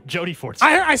and then Jody Fortson.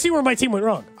 I see where my team went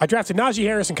wrong. I drafted Najee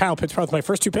Harris and Kyle Pitts probably my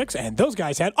first 2 picks, and those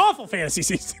guys had awful fantasy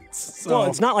seasons. So. Well,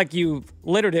 it's not like you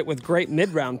littered it with great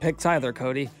mid-round picks either,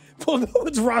 Cody. Well, no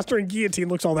one's roster and guillotine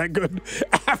looks all that good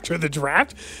after the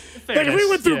draft. Like, if we Fairness,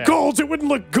 went through yeah. golds, it wouldn't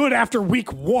look good after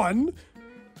week 1.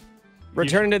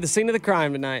 Returning to the scene of the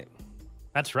crime tonight.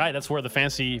 That's right. That's where the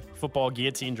fantasy football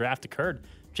guillotine draft occurred.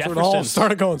 So it all Jefferson,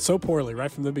 started going so poorly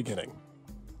right from the beginning.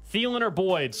 Thielen or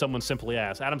Boyd, someone simply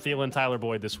asked. Adam Thielen, Tyler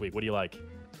Boyd this week. What do you like?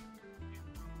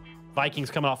 Vikings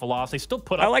coming off a loss. They still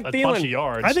put up a bunch of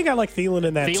yards. I think I like Thielen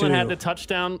in that too. Thielen had the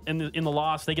touchdown in the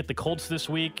loss. They get the Colts this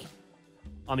week.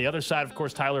 On the other side, of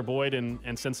course, Tyler Boyd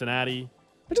and Cincinnati.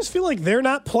 I just feel like they're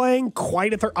not playing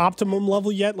quite at their optimum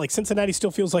level yet. Like Cincinnati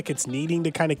still feels like it's needing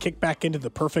to kind of kick back into the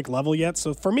perfect level yet.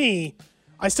 So for me,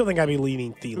 I still think I'd be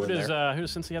leaning Thielen there. Who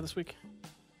does Cincy have this week?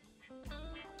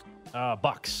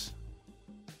 Bucks,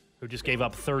 who just gave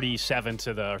up 35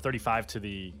 to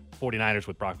the 49ers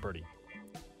with Brock Purdy.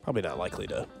 Probably not likely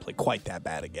to play quite that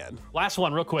bad again. Last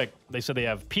one, real quick. They said they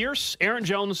have Pierce, Aaron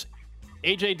Jones,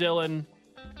 A.J. Dillon,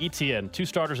 ETN, 2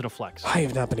 starters and a flex. I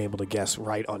have not been able to guess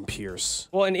right on Pierce.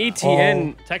 Well, an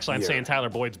ETN... Text line saying Tyler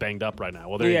Boyd's banged up right now.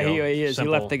 Well, there yeah, you go. he is.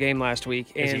 Simple. He left the game last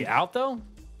week. Is and he out, though?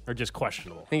 Or just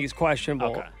questionable? I think he's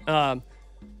questionable. Okay.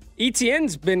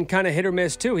 ETN's been kind of hit or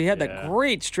miss, too. He had that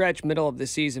great stretch middle of the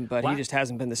season, but he just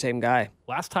hasn't been the same guy.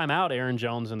 Last time out, Aaron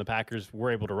Jones and the Packers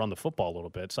were able to run the football a little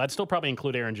bit. So I'd still probably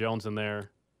include Aaron Jones in there.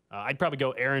 I'd probably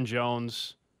go Aaron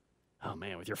Jones. Oh,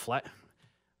 man, with your flex.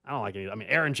 I don't like any. I mean,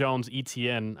 Aaron Jones,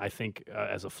 ETN, I think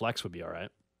as a flex would be all right.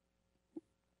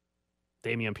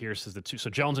 Damian Pierce is the two. So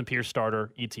Jones and Pierce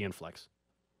starter, ETN flex.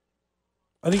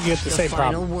 I think you get the same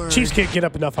problem. Chiefs can't get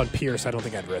up enough on Pierce. I don't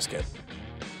think I'd risk it.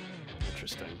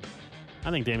 Interesting.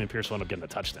 I think Damian Pierce will end up getting a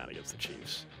touchdown against the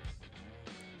Chiefs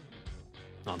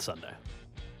on Sunday.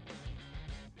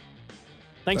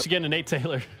 Thanks again to Nate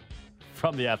Taylor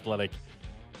from The Athletic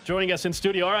joining us in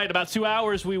studio. All right, about 2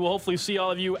 hours, we will hopefully see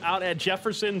all of you out at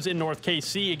Jefferson's in North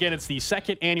KC. Again, it's the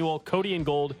second annual Cody and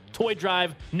Gold Toy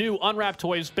Drive. New unwrapped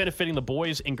toys benefiting the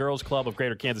Boys and Girls Club of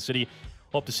Greater Kansas City.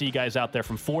 Hope to see you guys out there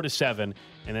from 4 to 7.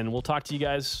 And then we'll talk to you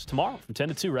guys tomorrow from 10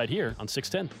 to 2 right here on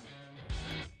 610.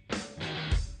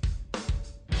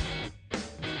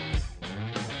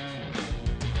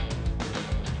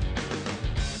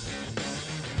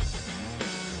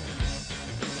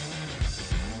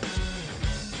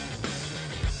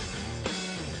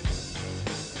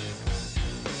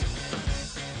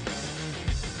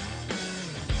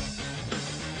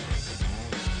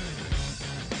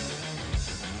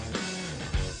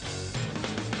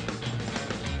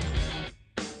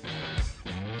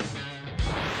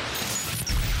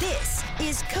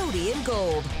 Is Cody and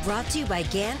Gold, brought to you by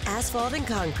Gann Asphalt and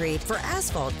Concrete. For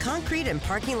asphalt, concrete, and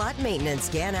parking lot maintenance,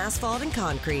 Gann Asphalt and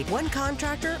Concrete. One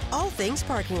contractor, all things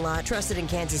parking lot. Trusted in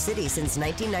Kansas City since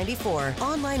 1994.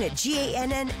 Online at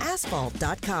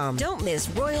GANNasphalt.com. Don't miss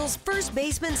Royals first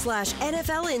baseman /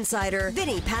 NFL insider,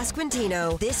 Vinny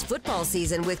Pasquantino, this football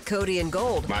season with Cody and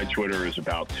Gold. My Twitter is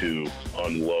about to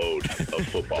unload of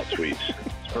football tweets.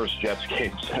 First Jets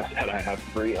game that I have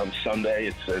free on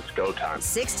Sunday. It's go time.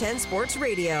 610 Sports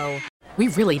Radio. We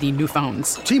really need new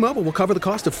phones. T-Mobile will cover the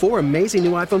cost of 4 amazing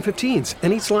new iPhone 15s,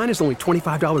 and each line is only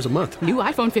 $25 a month. New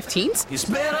iPhone 15s? It's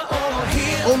better over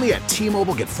here. Only at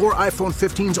T-Mobile, get 4 iPhone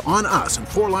 15s on us and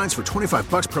 4 lines for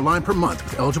 $25 per line per month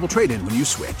with eligible trade-in when you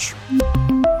switch.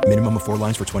 Minimum of 4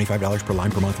 lines for $25 per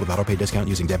line per month with autopay discount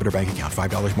using debit or bank account.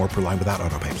 $5 more per line without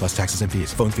autopay, plus taxes and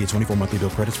fees. Phone fee at 24 monthly bill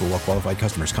credits for well-qualified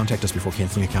customers. Contact us before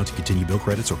canceling account to continue bill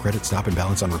credits or credit stop and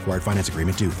balance on required finance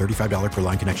agreement due. $35 per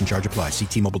line connection charge applies. See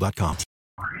T-Mobile.com.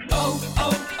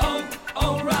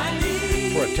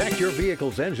 O'Reilly. Protect your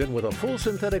vehicle's engine with a full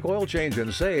synthetic oil change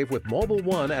and save with Mobil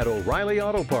 1 at O'Reilly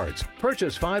Auto Parts.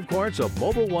 Purchase 5 quarts of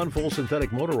Mobil 1 full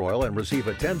synthetic motor oil and receive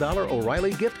a $10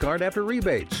 O'Reilly gift card after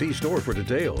rebate. See store for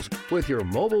details. With your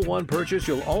Mobil 1 purchase,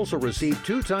 you'll also receive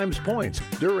 2 times points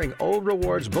during Old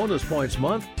Rewards Bonus Points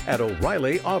Month at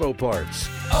O'Reilly Auto Parts.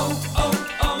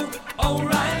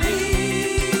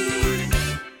 O'Reilly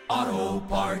Auto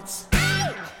Parts.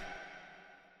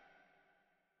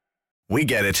 We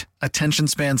get it. Attention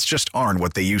spans just aren't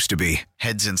what they used to be.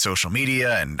 Heads in social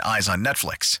media and eyes on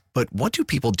Netflix. But what do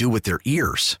people do with their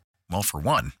ears? Well, for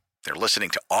one, they're listening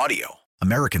to audio.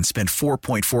 Americans spend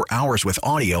 4.4 hours with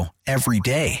audio every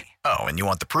day. Oh, and you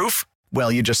want the proof?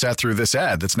 Well, you just sat through this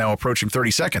ad that's now approaching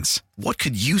 30 seconds. What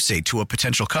could you say to a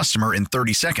potential customer in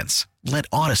 30 seconds? Let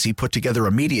Odyssey put together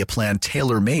a media plan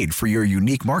tailor-made for your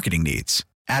unique marketing needs.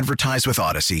 Advertise with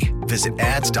Odyssey. Visit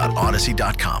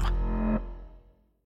ads.odyssey.com.